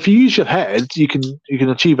that if you use your head, you can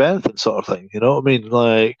achieve anything, sort of thing. You know what I mean?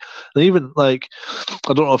 Like, even like,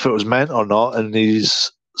 I don't know if it was meant or not in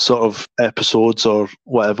these sort of episodes or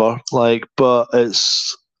whatever. Like, but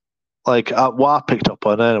it's like what I picked up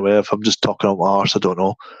on anyway. If I'm just talking on my arse, I don't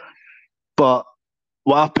know. But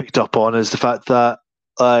what I picked up on is the fact that,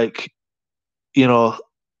 like, you know,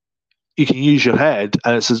 you can use your head,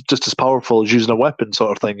 and it's just as powerful as using a weapon,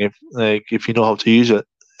 sort of thing. If you know how to use it,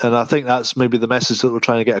 and I think that's maybe the message that we're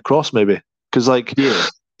trying to get across, maybe because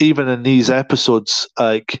even in these episodes,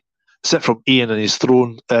 like except from Ian and his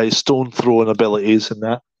stone throwing abilities and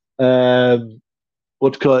that,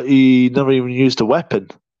 he never even used a weapon.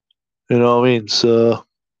 You know what I mean? So,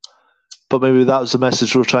 but maybe that was the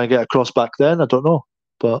message we were trying to get across back then. I don't know,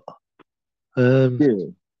 but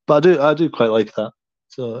but I do quite like that.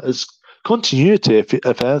 So it's continuity,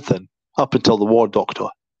 if anything, up until the War Doctor.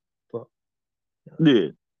 But,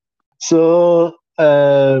 so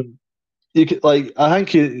you could, like, I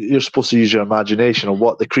think you're supposed to use your imagination on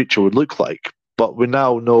what the creature would look like, but we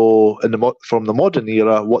now know from the modern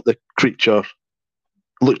era what the creature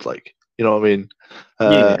looked like. You know what I mean?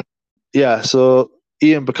 Yeah. So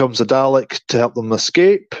Ian becomes a Dalek to help them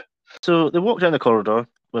escape. So they walk down the corridor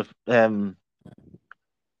with Ian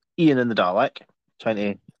and the Dalek trying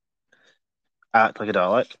to act like a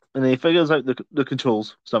Dalek, and he figures out the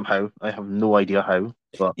controls somehow. I have no idea how,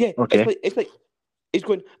 but okay. It's like he's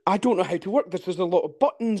going, I don't know how to work this. There's a lot of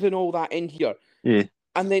buttons and all that in here. Yeah.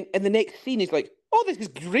 And then in the next scene, he's like, oh, this is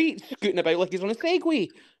great, scooting about like he's on a Segway.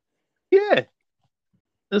 Yeah.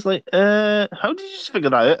 It's like, how did you just figure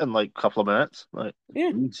that out in like a couple of minutes? Like,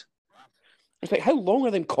 geez. It's like, how long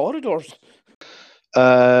are them corridors?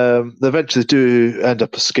 They eventually do end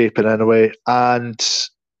up escaping anyway, and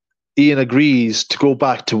Ian agrees to go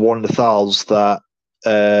back to warn the Thals that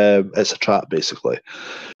it's a trap, basically.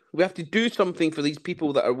 We have to do something for these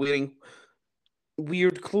people that are wearing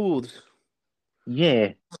weird clothes.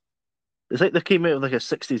 Yeah. It's like they came out of like a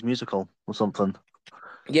 60s musical or something.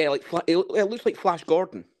 Yeah, like it looks like Flash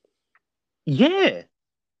Gordon. Yeah.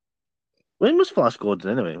 When was Flash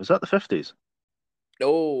Gordon anyway? Was that the 50s?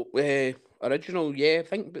 Oh, original, yeah, I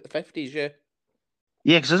think about the 50s, yeah.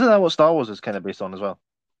 Yeah, because isn't that what Star Wars is kind of based on as well?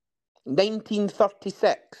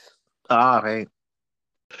 1936. Ah, right.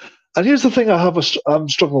 And here's the thing I'm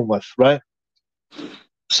struggling with, right?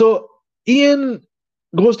 So Ian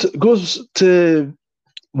goes to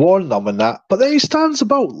warn them and that, but then he stands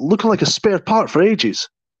about looking like a spare part for ages.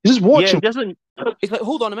 He's just watching. Yeah, he doesn't. It's like,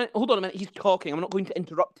 hold on a minute. He's talking. I'm not going to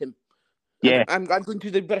interrupt him. Yeah. I'm going to do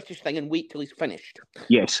the British thing and wait till he's finished.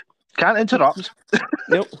 Yes. Can't interrupt.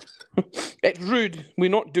 Nope. It's rude. We're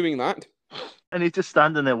not doing that. And he's just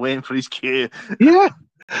standing there waiting for his cue. Yeah.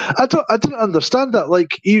 I didn't understand that.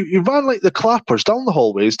 Like, he ran like the clappers down the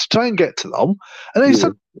hallways to try and get to them, and then he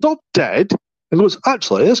stopped dead and goes,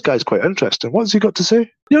 actually, this guy's quite interesting. What's he got to say?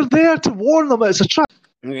 You're there to warn them it's a trap.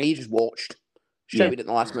 Yeah, he just watched. Shouted in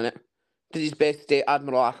the last minute. Did his best to say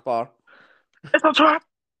Admiral Akbar. It's a trap!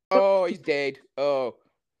 Oh, he's dead. Oh,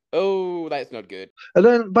 that's not good. And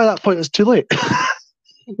then by that point, it's too late.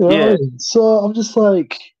 Yeah. So I'm just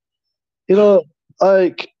like,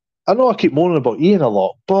 like, I know I keep moaning about Ian a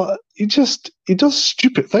lot, but he does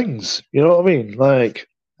stupid things. You know what I mean? Like,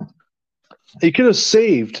 he could have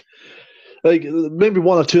saved, like, maybe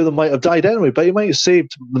one or two of them might have died anyway, but he might have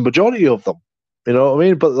saved the majority of them. You know what I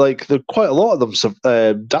mean? But like, quite a lot of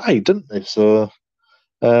them died, didn't they? So,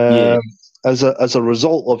 as a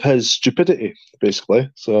result of his stupidity, basically.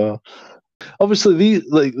 So, obviously,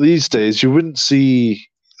 these days, you wouldn't see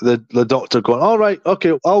the Doctor going, all right,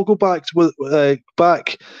 okay, I'll go back with the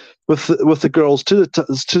girls to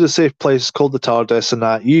the safe place called the TARDIS, and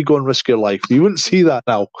that you go and risk your life. You wouldn't see that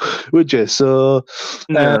now, would you? So,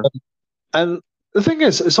 and the thing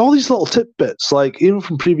is, it's all these little tidbits, like even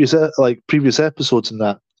from previous episodes, and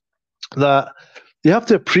that you have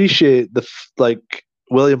to appreciate like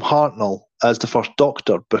William Hartnell as the first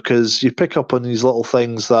Doctor, because you pick up on these little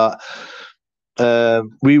things that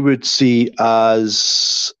we would see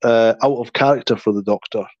as out of character for the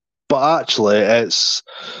Doctor, but actually it's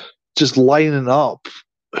just lining up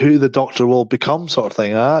who the Doctor will become, sort of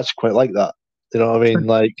thing. I actually quite like that. You know what I mean?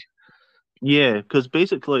 Like, yeah, because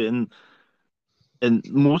basically in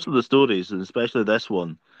most of the stories, and especially this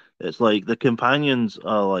one, it's like the companions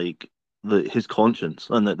are like his conscience,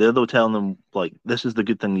 and that they're telling him like, this is the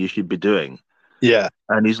good thing you should be doing. Yeah.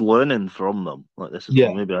 And he's learning from them. Like, this is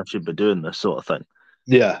maybe I should be doing this sort of thing.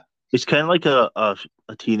 Yeah. It's kind of like a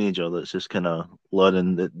teenager that's just kind of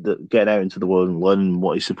learning, getting out into the world and learning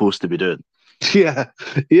what he's supposed to be doing. Yeah.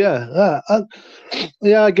 I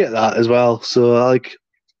get that as well. So, like,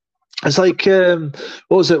 it's like,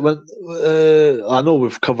 what was it when? I know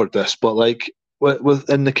we've covered this, but like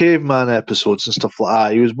in the caveman episodes and stuff like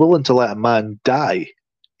that, he was willing to let a man die,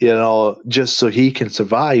 just so he can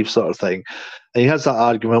survive, sort of thing. And he has that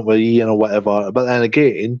argument with Ian or whatever. But then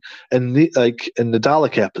again, in the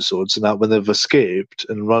Dalek episodes and that, when they've escaped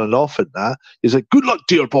and running off and that, he's like, "Good luck,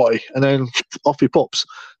 dear boy," and then off he pops.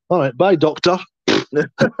 All right, bye, Doctor.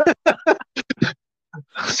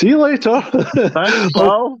 See you later. Thanks,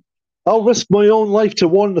 pal. I'll risk my own life to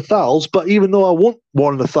warn the Thals, but even though I won't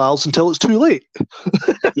warn the Thals until it's too late.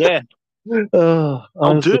 Yeah. I'll do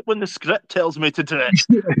Honestly. it when the script tells me to do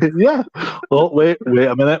it. Yeah. Oh, wait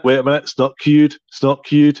a minute. It's not cued.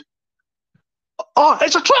 Oh,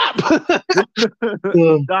 it's a trap!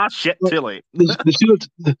 Shit, too late. They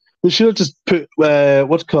should have just put,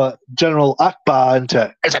 what's it called, General Akbar into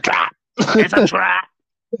it. It's a trap! It's a trap!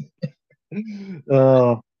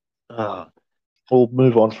 We'll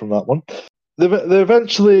move on from that one. They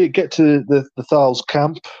eventually get to the Thals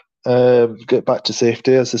camp, get back to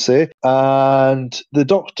safety, as they say, and the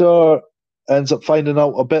Doctor ends up finding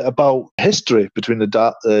out a bit about history between the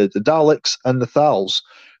Daleks and the Thals,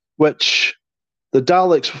 which the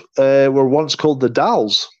Daleks were once called the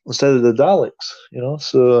Dals instead of the Daleks.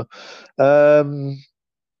 So,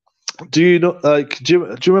 do you know? Do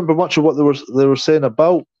you remember much of what they were saying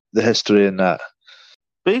about the history in that?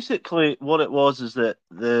 Basically, what it was is that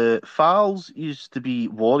the Thals used to be a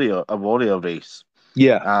warrior race.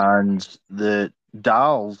 Yeah. And the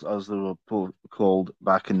Dals, as they were called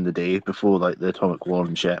back in the day, before the atomic war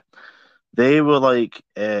and shit, they were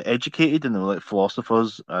educated, and they were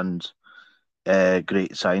philosophers and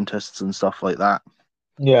great scientists and stuff like that.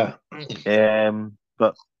 Yeah.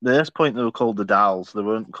 But at this point, they were called the Dals. They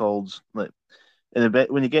weren't called in a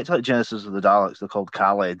bit. When you get to Genesis of the Daleks, they're called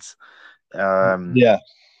Khalids. Yeah.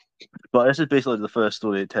 But this is basically the first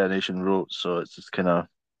story that Terra Nation wrote, so it's just kind of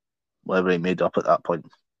whatever he made up at that point.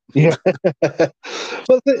 Yeah. But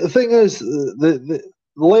the thing is,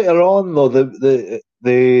 later on, though,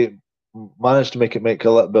 they managed to make it make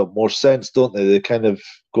a little bit more sense, don't they? They kind of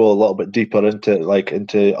go a little bit deeper into it,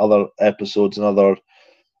 into other episodes and other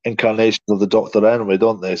incarnations of the Doctor anyway,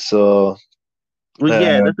 don't they? So... Well,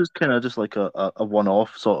 yeah, this is kind of just like a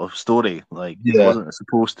one-off sort of story. It wasn't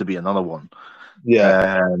supposed to be another one.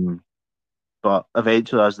 Yeah. But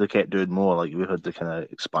eventually, as they kept doing more, we had to kind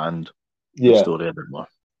of expand the story a bit more.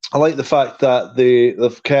 I like the fact that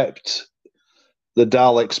they've kept the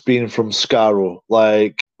Daleks being from Skaro,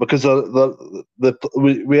 because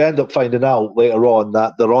we end up finding out later on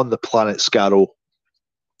that they're on the planet Skaro,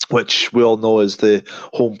 which we all know is the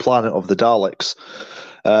home planet of the Daleks.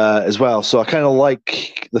 As well, so I kind of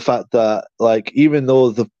like the fact that, even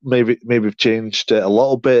though they've maybe changed it a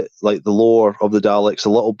little bit, the lore of the Daleks a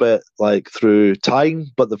little bit, through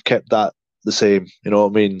time, but they've kept that the same. You know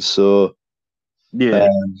what I mean? So,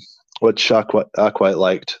 which I quite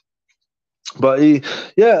liked. But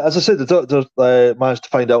as I said, the Doctor managed to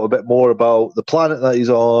find out a bit more about the planet that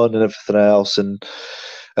he's on and everything else, and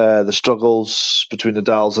the struggles between the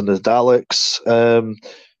Dals and the Daleks.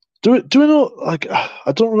 Do we know? I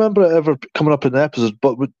don't remember it ever coming up in the episode,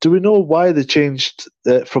 but do we know why they changed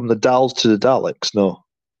it from the Dals to the Daleks?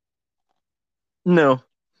 No,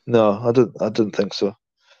 I didn't think so.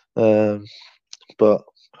 But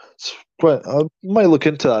it's quite. I might look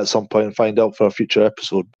into that at some point and find out for a future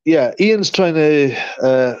episode. Yeah, Ian's trying to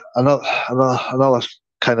another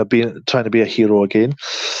kind of trying to be a hero again.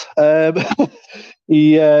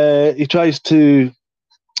 He tries to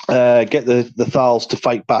get the Thals to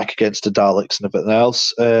fight back against the Daleks and everything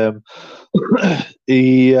else.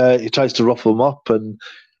 He tries to ruffle them up and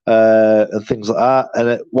things like that. And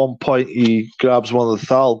at one point, he grabs one of the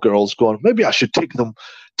Thal girls, going, "Maybe I should take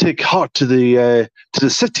her to the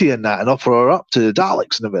city and that, and offer her up to the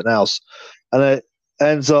Daleks and everything else." And it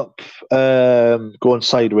ends up going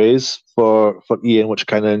sideways for Ian, which I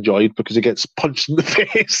kind of enjoyed because he gets punched in the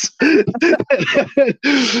face.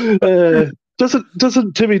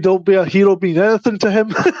 Doesn't Timmy Don't Be a Hero mean anything to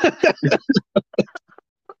him?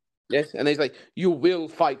 Yes, and he's like, "You will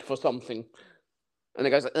fight for something," and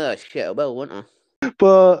the guy's like, "Oh shit, I will, won't I?"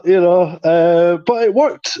 But but it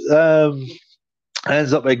worked.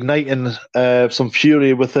 Ends up igniting some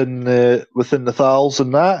fury within the Thals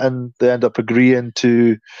and that, and they end up agreeing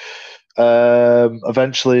to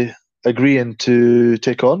eventually agreeing to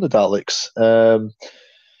take on the Daleks.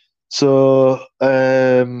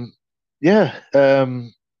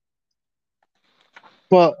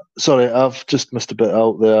 But sorry, I've just missed a bit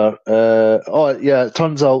out there. It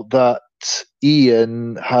turns out that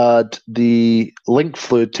Ian had the link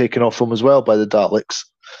fluid taken off him as well by the Daleks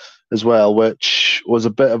as well, which was a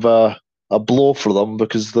bit of a blow for them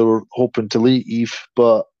because they were hoping to leave,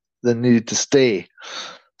 but they needed to stay.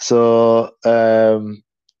 So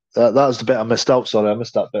That was the bit I missed out. Sorry, I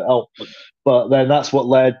missed that bit out. But then that's what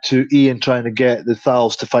led to Ian trying to get the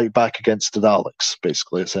Thals to fight back against the Daleks,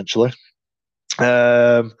 basically, essentially.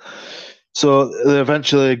 So they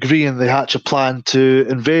eventually agree and they hatch a plan to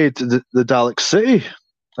invade the Dalek city.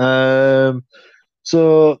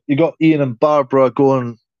 So you got Ian and Barbara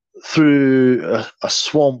going through a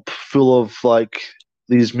swamp full of like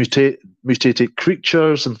these mutated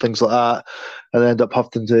creatures and things like that, and they end up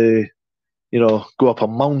having to, go up a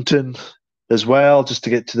mountain as well just to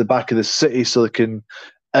get to the back of the city so they can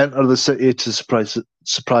enter the city to surprise the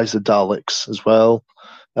Daleks as well.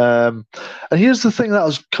 And here's the thing that I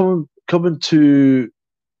was coming to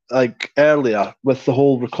like earlier with the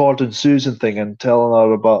whole recording Susan thing and telling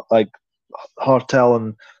her about like her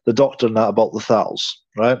telling the Doctor and that about the Thals,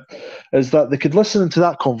 right? Is that they could listen to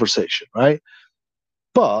that conversation, right?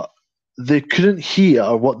 But they couldn't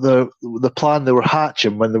hear what the plan they were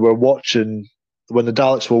hatching when the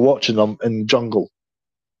Daleks were watching them in the jungle.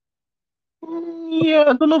 Yeah,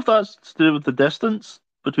 I don't know if that's to do with the distance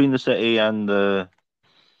between the city and the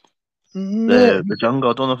jungle.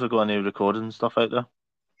 I don't know if they've got any recording stuff out there.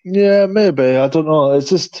 Yeah, maybe. I don't know. It's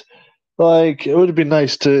just like it would have been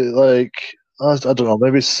nice to like I don't know,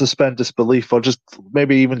 maybe suspend disbelief or just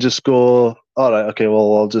maybe even just go, all right, okay,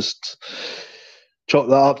 well I'll just chalk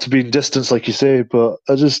that up to being distance, like you say. But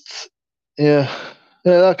I just that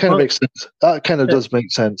kind of makes sense. That kind of does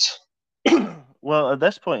make sense. Well, at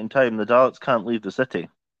this point in time, the Daleks can't leave the city.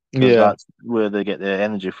 Yeah, that's where they get their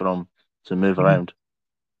energy from to move around.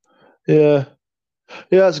 Yeah,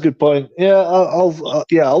 that's a good point. Yeah,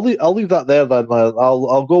 I'll leave that there then.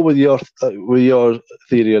 I'll go with your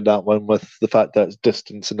theory on that one, with the fact that it's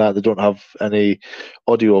distance and that they don't have any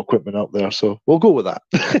audio equipment out there. So we'll go with that.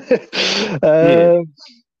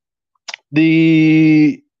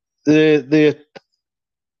 The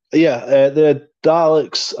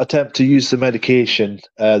Daleks attempt to use the medication,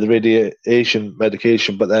 the radiation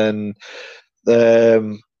medication, but then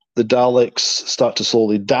the Daleks start to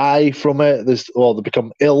slowly die from it. They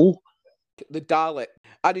become ill. The Dalek,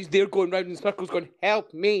 and he's there going round in circles, going,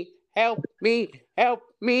 "Help me! Help me! Help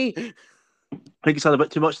me!" I think he's had a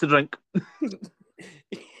bit too much to drink.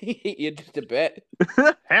 You're just a bit.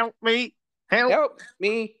 Help me! Help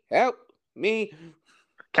me! Help me!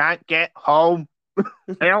 Can't get home.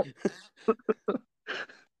 Help!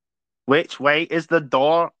 Which way is the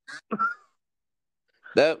door?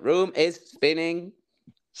 The room is spinning.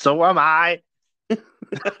 So am I.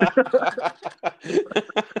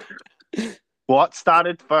 What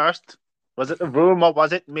started first? Was it the room or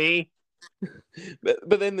was it me?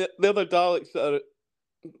 But then the other Daleks that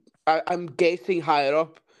I'm guessing higher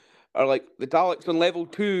up are like the Daleks on level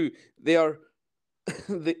 2. They are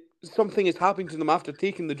something is happening to them after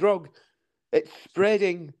taking the drug. It's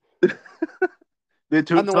spreading. They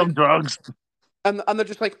took some drugs. And they're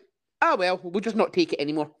just like, well, we'll just not take it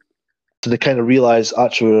anymore. So they kind of realise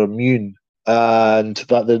actually we're immune, and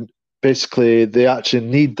that then basically they actually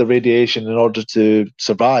need the radiation in order to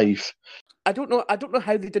survive. I don't know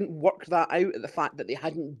how they didn't work that out at the fact that they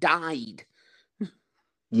hadn't died.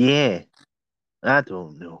 Yeah, I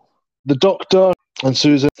don't know. The Doctor and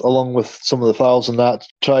Susan, along with some of the Thals and that,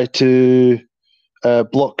 try to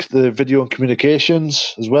block the video and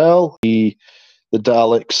communications as well. The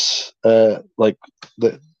Daleks, the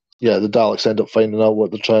Daleks end up finding out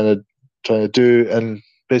what they're trying to do, and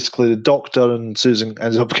basically the Doctor and Susan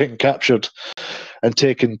ends up getting captured and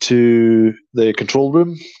taken to the control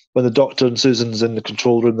room. When the Doctor and Susan's in the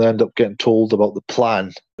control room, they end up getting told about the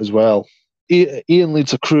plan as well. Ian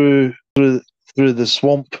leads a crew through the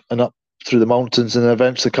swamp and up through the mountains, and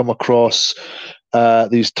eventually come across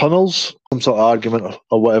these tunnels, some sort of argument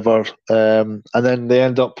or whatever, and then they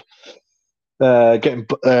end up getting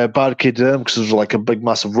barricaded in because there's like a big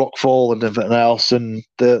massive rockfall and everything else, and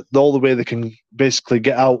the only way they can basically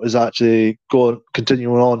get out is actually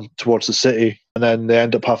continuing on towards the city, and then they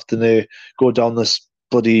end up having to go down this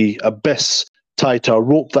bloody abyss tied to a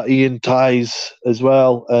rope that Ian ties as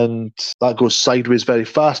well, and that goes sideways very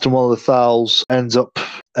fast, and one of the Thals ends up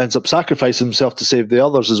sacrificing himself to save the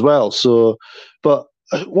others as well. So, but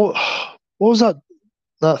what was that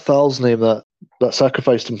Thal's name that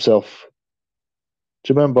sacrificed himself?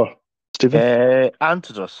 Do you remember, Stephen?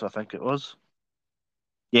 Antidus, I think it was.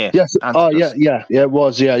 Yeah. Yes. Antidus. Yeah. It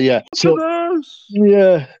was. Yeah. So, Antidus!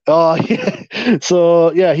 yeah. Yeah.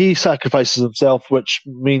 So yeah, he sacrifices himself, which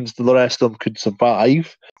means the rest of them could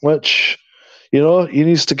survive. Which, he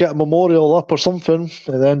needs to get a memorial up or something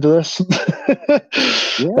at the end of this.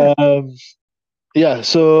 Yeah. yeah,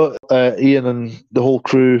 so Ian and the whole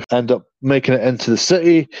crew end up making it into the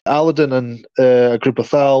city. Aladdin and a group of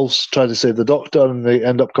Thals try to save the Doctor, and they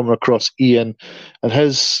end up coming across Ian and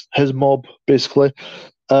his mob, basically.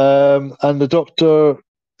 And the Doctor,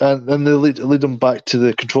 and they lead them back to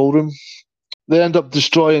the control room. They end up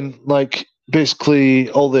destroying, like, basically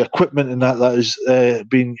all the equipment and that is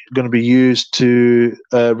going to be used to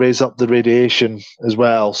raise up the radiation as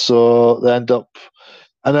well. So they end up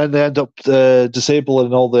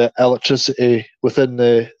disabling all the electricity within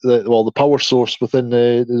the power source within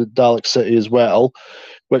the Dalek city as well,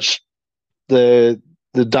 which the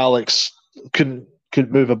Daleks couldn't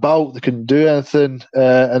move about, they couldn't do anything,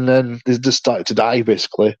 and then they just started to die,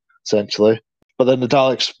 basically, essentially. But then the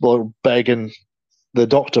Daleks were begging the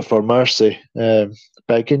Doctor for mercy,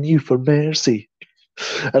 begging you for mercy.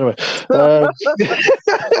 Anyway,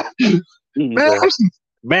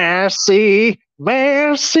 mercy.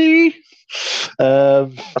 I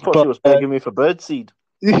thought she was begging me for birdseed.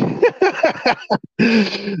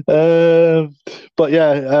 But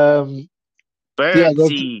yeah,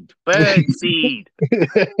 Birdseed. Birdseed.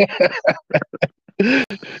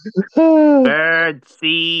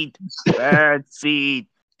 Birdseed. Birdseed.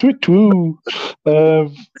 Twoo.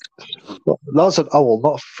 That's an owl,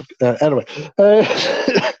 not anyway.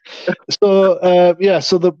 So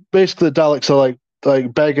basically the Daleks are like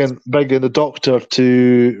begging the Doctor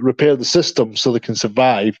to repair the system so they can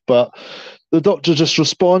survive, but the Doctor just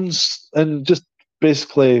responds in just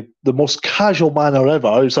basically the most casual manner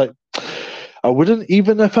ever. He's like, I wouldn't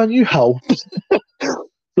even if I knew how.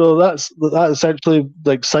 So that's essentially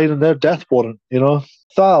like signing their death warrant, you know.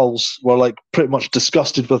 Thals were like pretty much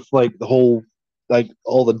disgusted with like the whole, like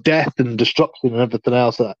all the death and destruction and everything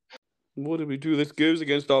else. That What do we do? This goes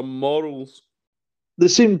against our morals. they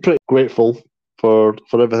seemed pretty grateful for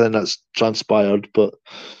everything that's transpired, but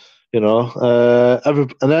you know,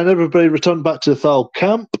 and then everybody returned back to the Thal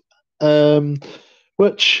camp,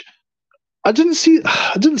 which I didn't see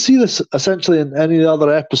this essentially in any of the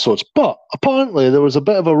other episodes, but apparently there was a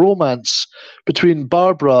bit of a romance between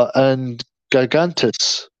Barbara and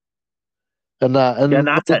Gigantus. And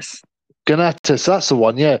Ganatus. Ganatus, that's the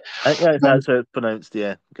one, yeah. That's how it's pronounced,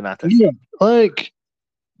 yeah. Ganatus. Yeah,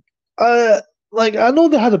 I know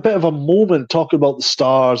they had a bit of a moment talking about the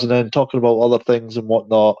stars and then talking about other things and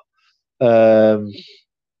whatnot,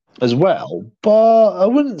 as well. But I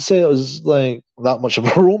wouldn't say it was like that much of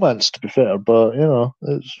a romance, to be fair. But you know,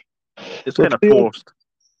 it's kind of forced.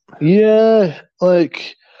 Yeah,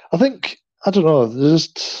 like I think I don't know.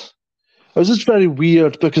 It was just very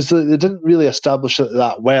weird because they didn't really establish it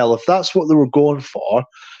that well. If that's what they were going for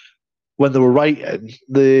when they were writing,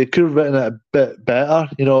 they could have written it a bit better.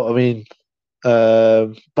 You know what I mean?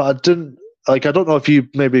 But I didn't like. I don't know if you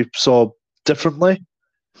maybe saw differently.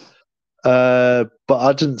 But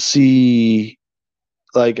I didn't see,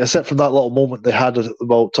 like, except from that little moment they had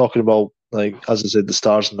about talking about, like, as I said, the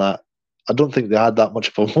stars and that. I don't think they had that much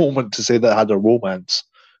of a moment to say they had a romance.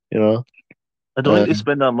 You know. I don't think they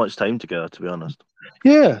spend that much time together, to be honest.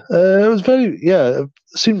 Yeah, it was very. Yeah, it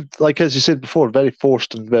seemed like, as you said before, very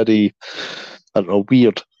forced and very, I don't know,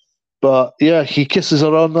 weird. But yeah, he kisses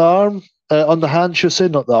her on the arm, on the hand, should I say,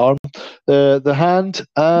 not the arm, the hand,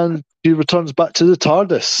 and she returns back to the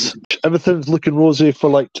TARDIS. Everything's looking rosy for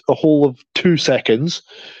like a whole of 2 seconds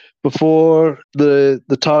before the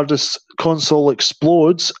TARDIS console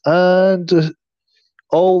explodes, and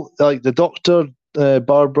all like the Doctor,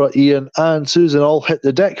 Barbara, Ian, and Susan all hit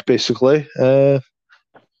the deck, basically.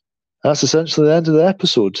 That's essentially the end of the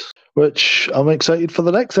episode, which I'm excited for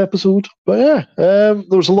the next episode. But yeah, there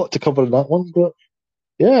was a lot to cover in that one. But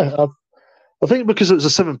yeah, I think because it was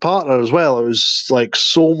a 7-parter as well, it was like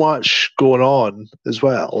so much going on as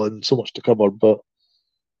well and so much to cover. But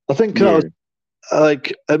I think that was,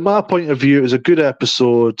 like, in my point of view, it was a good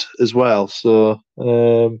episode as well. So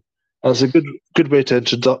it's a good way to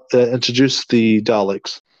introduce the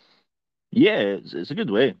Daleks. Yeah, it's a good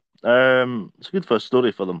way. It's a good first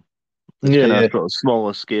story for them. It's Yeah, kind yeah. of sort of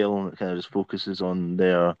smaller scale, and it kind of just focuses on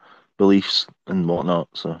their beliefs and whatnot.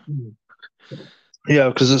 So Yeah,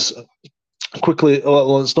 because it's quickly,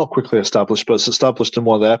 well, it's not quickly established, but it's established in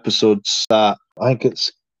one of the episodes that I think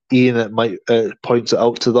it's Ian that might points it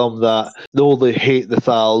out to them that though they hate the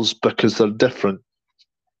Thals because they're different,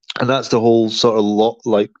 and that's the whole sort of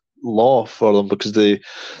law for them, because the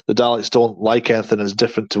Daleks don't like anything that's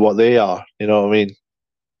different to what they are. You know what I mean?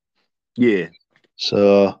 yeah.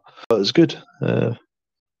 So it's good.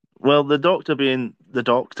 Well, the Doctor, being the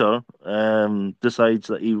Doctor, decides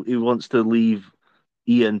that he wants to leave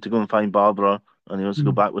Ian to go and find Barbara, and he wants to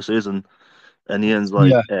go back with Susan. And Ian's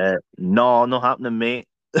like, "No, not happening, mate.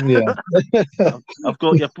 Yeah. I've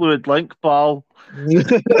got your fluid link, pal. I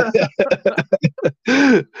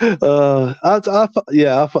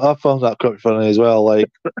found that quite funny as well. Like,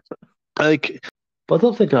 but I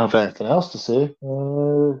don't think I have anything else to say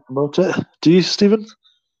about it. Do you, Stephen?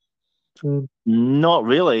 Not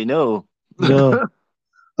really, no. No,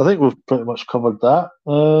 I think we've pretty much covered that.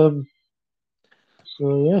 So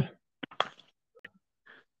yeah.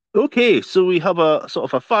 Okay, so we have a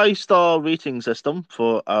sort of a 5-star rating system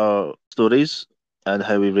for our stories and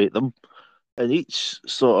how we rate them. And each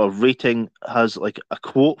sort of rating has like a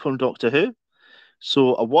quote from Doctor Who.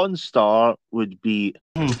 So a 1-star would be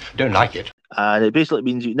Don't like it. and it basically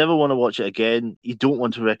means you never want to watch it again. You don't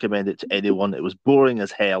want to recommend it to anyone. It was boring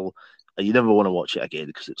as hell, and you never want to watch it again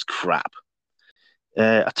because it's crap.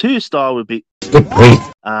 A 2-star would be,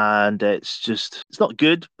 and it's not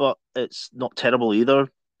good, but it's not terrible either.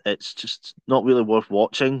 It's just not really worth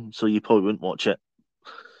watching, so you probably wouldn't watch it.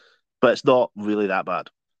 But it's not really that bad.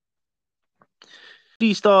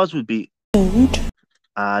 3 stars would be good,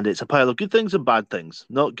 and it's a pile of good things and bad things.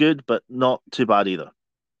 Not good, but not too bad either.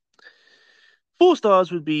 4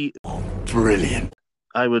 stars would be Brilliant.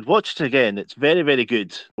 I would watch it again. It's very, very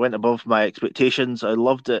good. Went above my expectations. I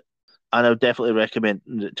loved it, and I would definitely recommend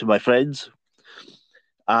it to my friends.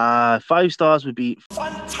 5 stars would be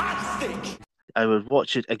Fantastic. I would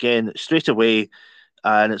watch it again straight away,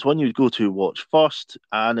 and it's one you'd go to watch first,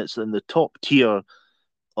 and it's in the top tier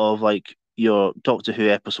of like your Doctor Who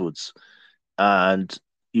episodes, and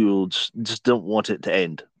you'll just don't want it to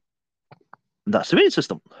end. And that's the rating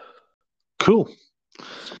system. Cool.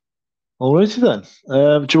 Alrighty then.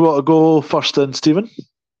 Do you want to go first then, Stephen?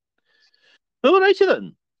 Alrighty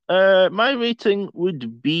then. My rating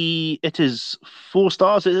would be it is 4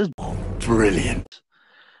 stars. It is Brilliant.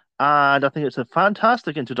 and I think it's a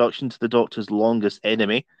fantastic introduction to the Doctor's longest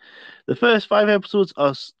enemy. The first 5 episodes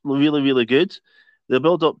are really, really good. They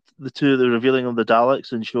build up to the revealing of the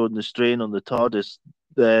Daleks and showing the strain on the TARDIS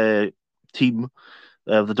team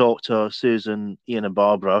of the Doctor, Susan, Ian, and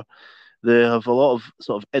Barbara. They have a lot of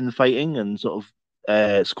sort of infighting and sort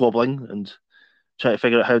of squabbling and trying to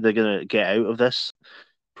figure out how they're going to get out of this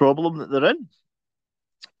problem that they're in.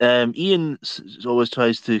 Ian always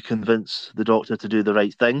tries to convince the Doctor to do the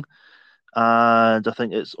right thing, and I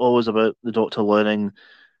think it's always about the Doctor learning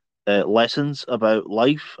lessons about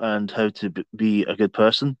life and how to be a good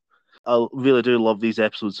person. I really do love these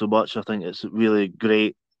episodes so much. I think it's a really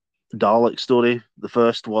great Dalek story, the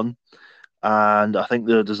first one, and I think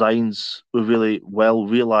the designs were really well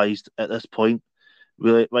realized at this point,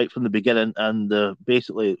 really right from the beginning, and they're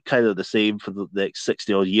basically kind of the same for the next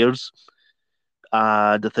 60 odd years.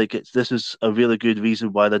 And I think this is a really good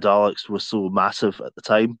reason why the Daleks were so massive at the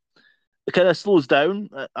time. It kind of slows down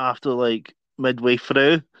after like midway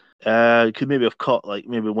through. Could maybe have cut like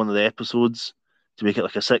maybe one of the episodes to make it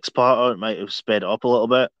like a 6-parter. It might have sped it up a little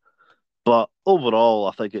bit. But overall,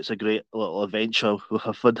 I think it's a great little adventure with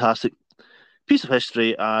a fantastic piece of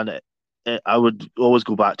history, and I would always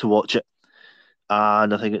go back to watch it.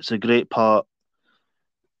 And I think it's a great part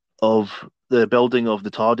of the building of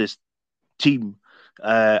the TARDIS team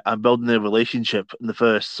and building their relationship in the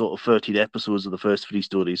first sort of 13 episodes of the first 3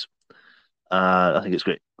 stories. I think it's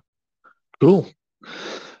great. Cool.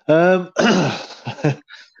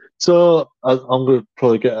 So I'm going to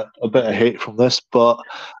probably get a bit of hate from this, but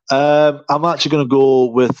I'm actually going to go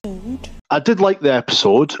with. I did like the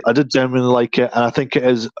episode. I did genuinely like it, and I think it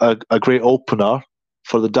is a great opener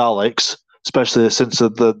for the Daleks, especially since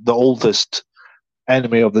the oldest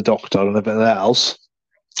enemy of the Doctor and everything else.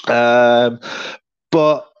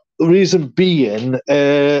 But the reason being,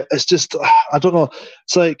 it's just I don't know.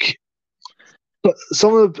 It's like. But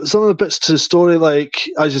some of the bits to the story, like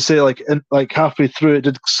as you say, like halfway through, it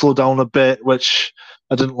did slow down a bit, which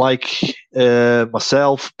I didn't like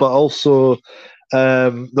myself. But also,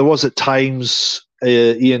 there was at times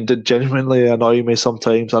Ian did genuinely annoy me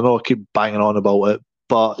sometimes. I know I keep banging on about it,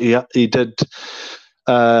 but he did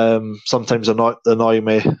sometimes annoy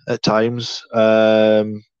me at times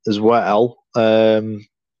as well.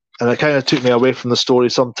 And it kind of took me away from the story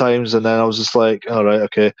sometimes, and then I was just like, all right,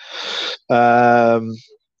 okay.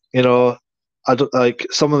 You know, I don't like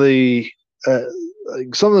some of the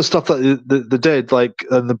stuff that they did, like,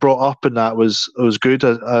 and they brought up, and that was good.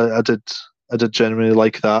 I did genuinely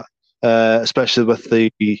like that, especially with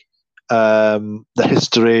the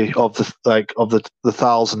history of the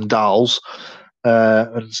Thals and Dals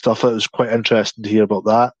and stuff. It was quite interesting to hear about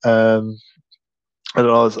that. I don't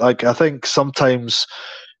know. I think sometimes.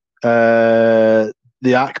 The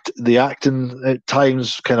acting at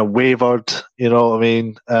times kind of wavered, you know what I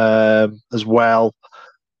mean, as well.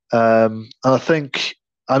 And I think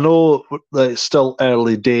I know that it's still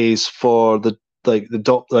early days for between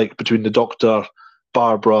the Doctor,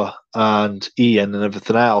 Barbara, and Ian and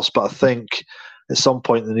everything else, but I think at some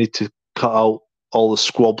point they need to cut out all the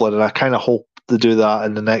squabbling, and I kind of hope they do that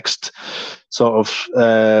in the next sort of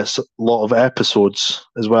lot of episodes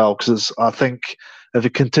as well, because I think if they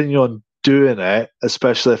continue on doing it,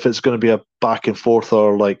 especially if it's going to be a back and forth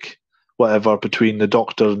or like whatever between the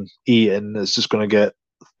Doctor and Ian, it's just going to get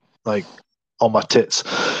like on my tits,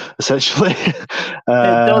 essentially.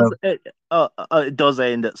 It does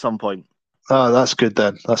end at some point. Oh, that's good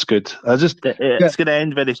then. That's good. It's going to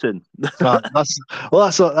end very soon. That's all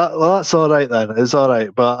right then. It's all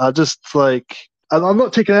right, but I just like I'm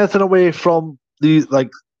not taking anything away from these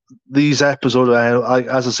episodes.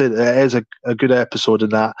 As I said, it is a good episode in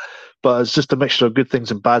that, but it's just a mixture of good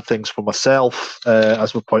things and bad things for myself,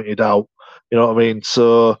 as we pointed out. You know what I mean?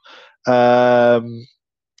 So,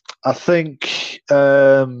 I think,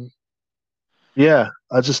 yeah,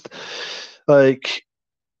 I just like,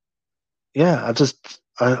 yeah, I'm just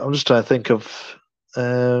trying to think of,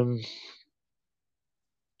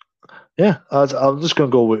 yeah, I'm just going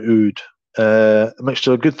to go with Ood. A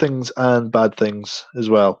mixture of good things and bad things as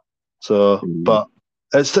well. So, but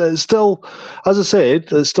it's still, as I said,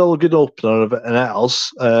 it's still a good opener of everything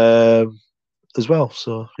else as well.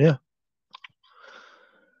 So, yeah.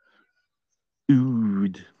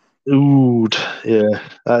 Ood. Yeah,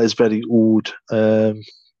 that is very ood.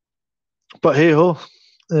 But hey ho,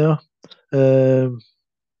 yeah.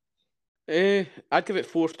 I'd give it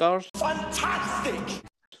 4 stars. Fantastic!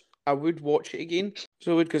 I would watch it again,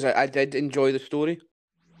 so I would, because I did enjoy the story.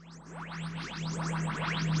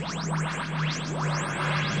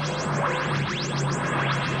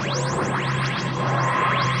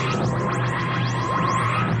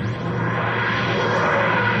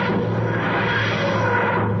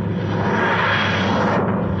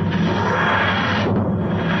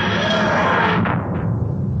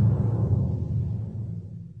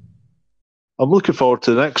 I'm looking forward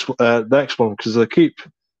to the next one because they keep,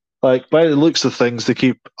 like, by the looks of things, they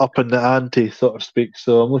keep upping the ante, so to speak.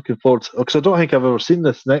 So I'm looking forward to, because I don't think I've ever seen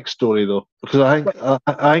this next story though, because I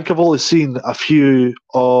think I've only seen a few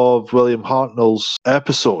of William Hartnell's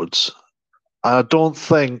episodes, and I don't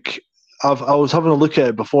think I was having a look at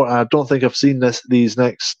it before, and I don't think I've seen these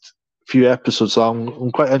next few episodes. So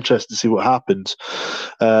I'm quite interested to see what happens,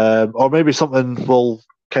 or maybe something will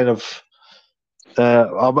kind of.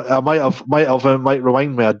 I might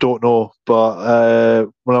remind me. I don't know, but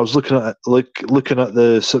when I was looking at the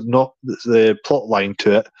plot line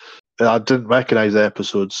to it, I didn't recognise the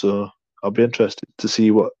episode, so I'll be interested to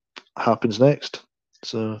see what happens next.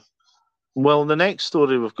 So, well, the next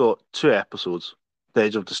story we've got 2 episodes: The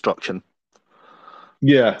Edge of Destruction,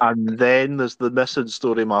 yeah, and then there's the missing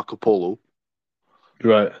story Marco Polo,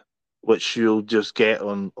 right. which you'll just get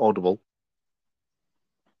on Audible.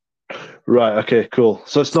 Right. Okay. Cool.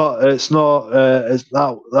 So it's not. It's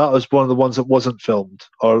that was one of the ones that wasn't filmed,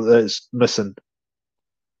 or it's missing.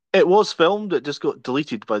 It was filmed. It just got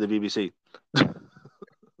deleted by the BBC.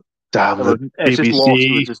 Damn the It's just lost.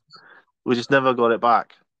 BBC. We just never got it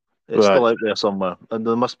back. It's Right. still out there somewhere, and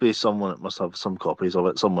there must be someone that must have some copies of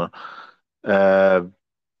it somewhere. But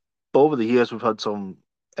over the years, we've had some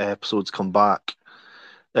episodes come back.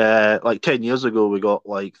 Like 10 years ago, we got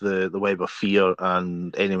like the Web of Fear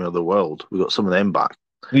and Enemy of the World. We got some of them back.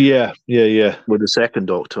 Yeah. With the second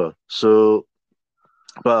Doctor. So,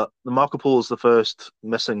 but the Marco Polo is the first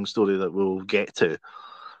missing story that we'll get to.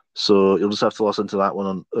 So you'll just have to listen to that one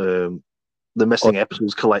on the Missing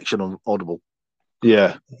Episodes collection on Audible.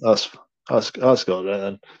 Yeah, that's got it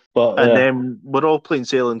then. But and then we're all plain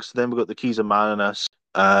sailing. So then we've got the Keys of Marinus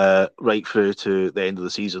right through to the end of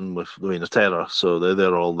the season with the Reign of Terror. So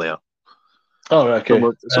they're all there. Oh, okay.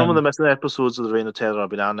 Some of the missing episodes of the Reign of Terror have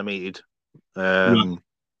been animated.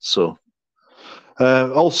 So.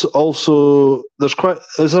 Also, there's quite.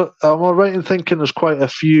 Am I right in thinking there's quite a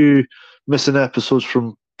few missing episodes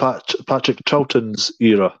from Patrick Troughton's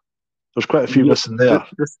era? There's quite a few missing there.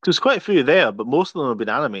 There's quite a few there, but most of them have been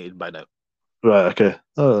animated by now. Right. Okay.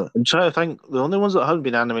 I'm trying to think. The only ones that haven't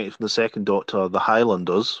been animated from the second Doctor are the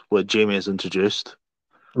Highlanders, where Jamie is introduced.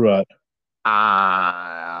 Right.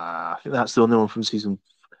 I think that's the only one from season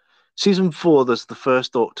 4. There's the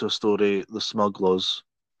first Doctor story, The Smugglers,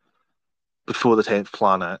 before the 10th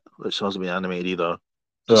Planet, which hasn't been animated either.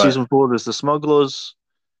 So right. Season 4, there's The Smugglers.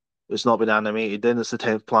 It's not been animated. Then it's the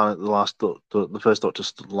 10th Planet, the first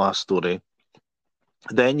Doctor's last story.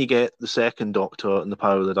 Then you get the second Doctor and the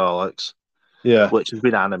Power of the Daleks, which has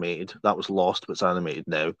been animated. That was lost, but it's animated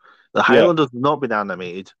now. The Highlanders have not been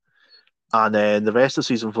animated. and then the rest of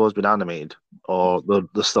season 4 has been animated, or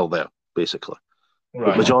they're still there, basically. The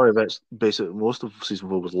Right. majority of it's basically, most of season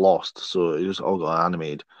 4 was lost, so it was all got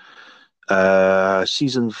animated.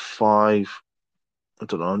 Season 5, I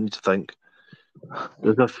don't know, I need to think.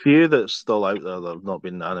 There's a few that's still out there that have not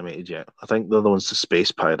been animated yet. I think they're the ones to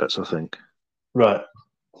Space Pirates, I think, Right.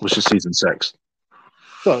 which is season 6.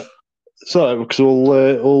 So because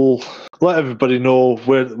we'll let everybody know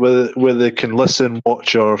where they can listen,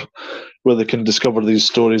 watch, or where they can discover these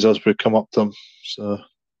stories as we come up to them. So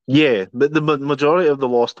Yeah, but the majority of the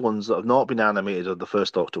lost ones that have not been animated are the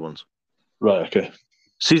first Doctor ones. right, okay.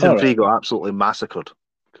 Season All 3 right. got absolutely massacred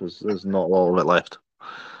because there's not a lot of it left.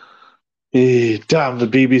 Damn the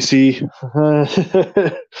BBC.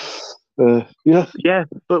 Yeah. Yeah,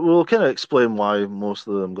 but we'll kind of explain why most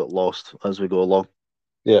of them got lost as we go along.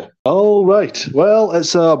 Yeah. All right. Well,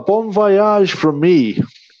 it's a bon voyage from me.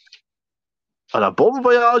 And a bon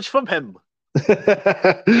voyage from him.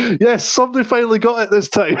 Yes, somebody finally got it this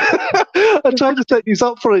time. I tried to set these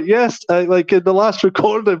up for it, yes, like in the last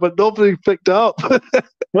recording, but nobody picked it up.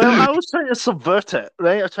 Well, I was trying to subvert it,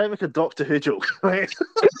 right? I was trying to make a Doctor Who joke, right?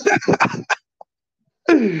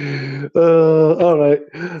 All right.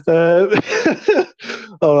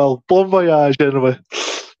 Oh well, bon voyage anyway.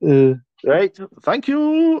 Right. Thank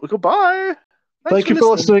you. Goodbye. Thank you for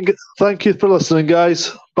listening. Thank you for listening,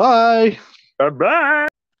 guys. Bye. Bye-bye.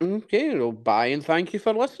 Okay, well, bye and thank you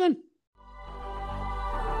for listening.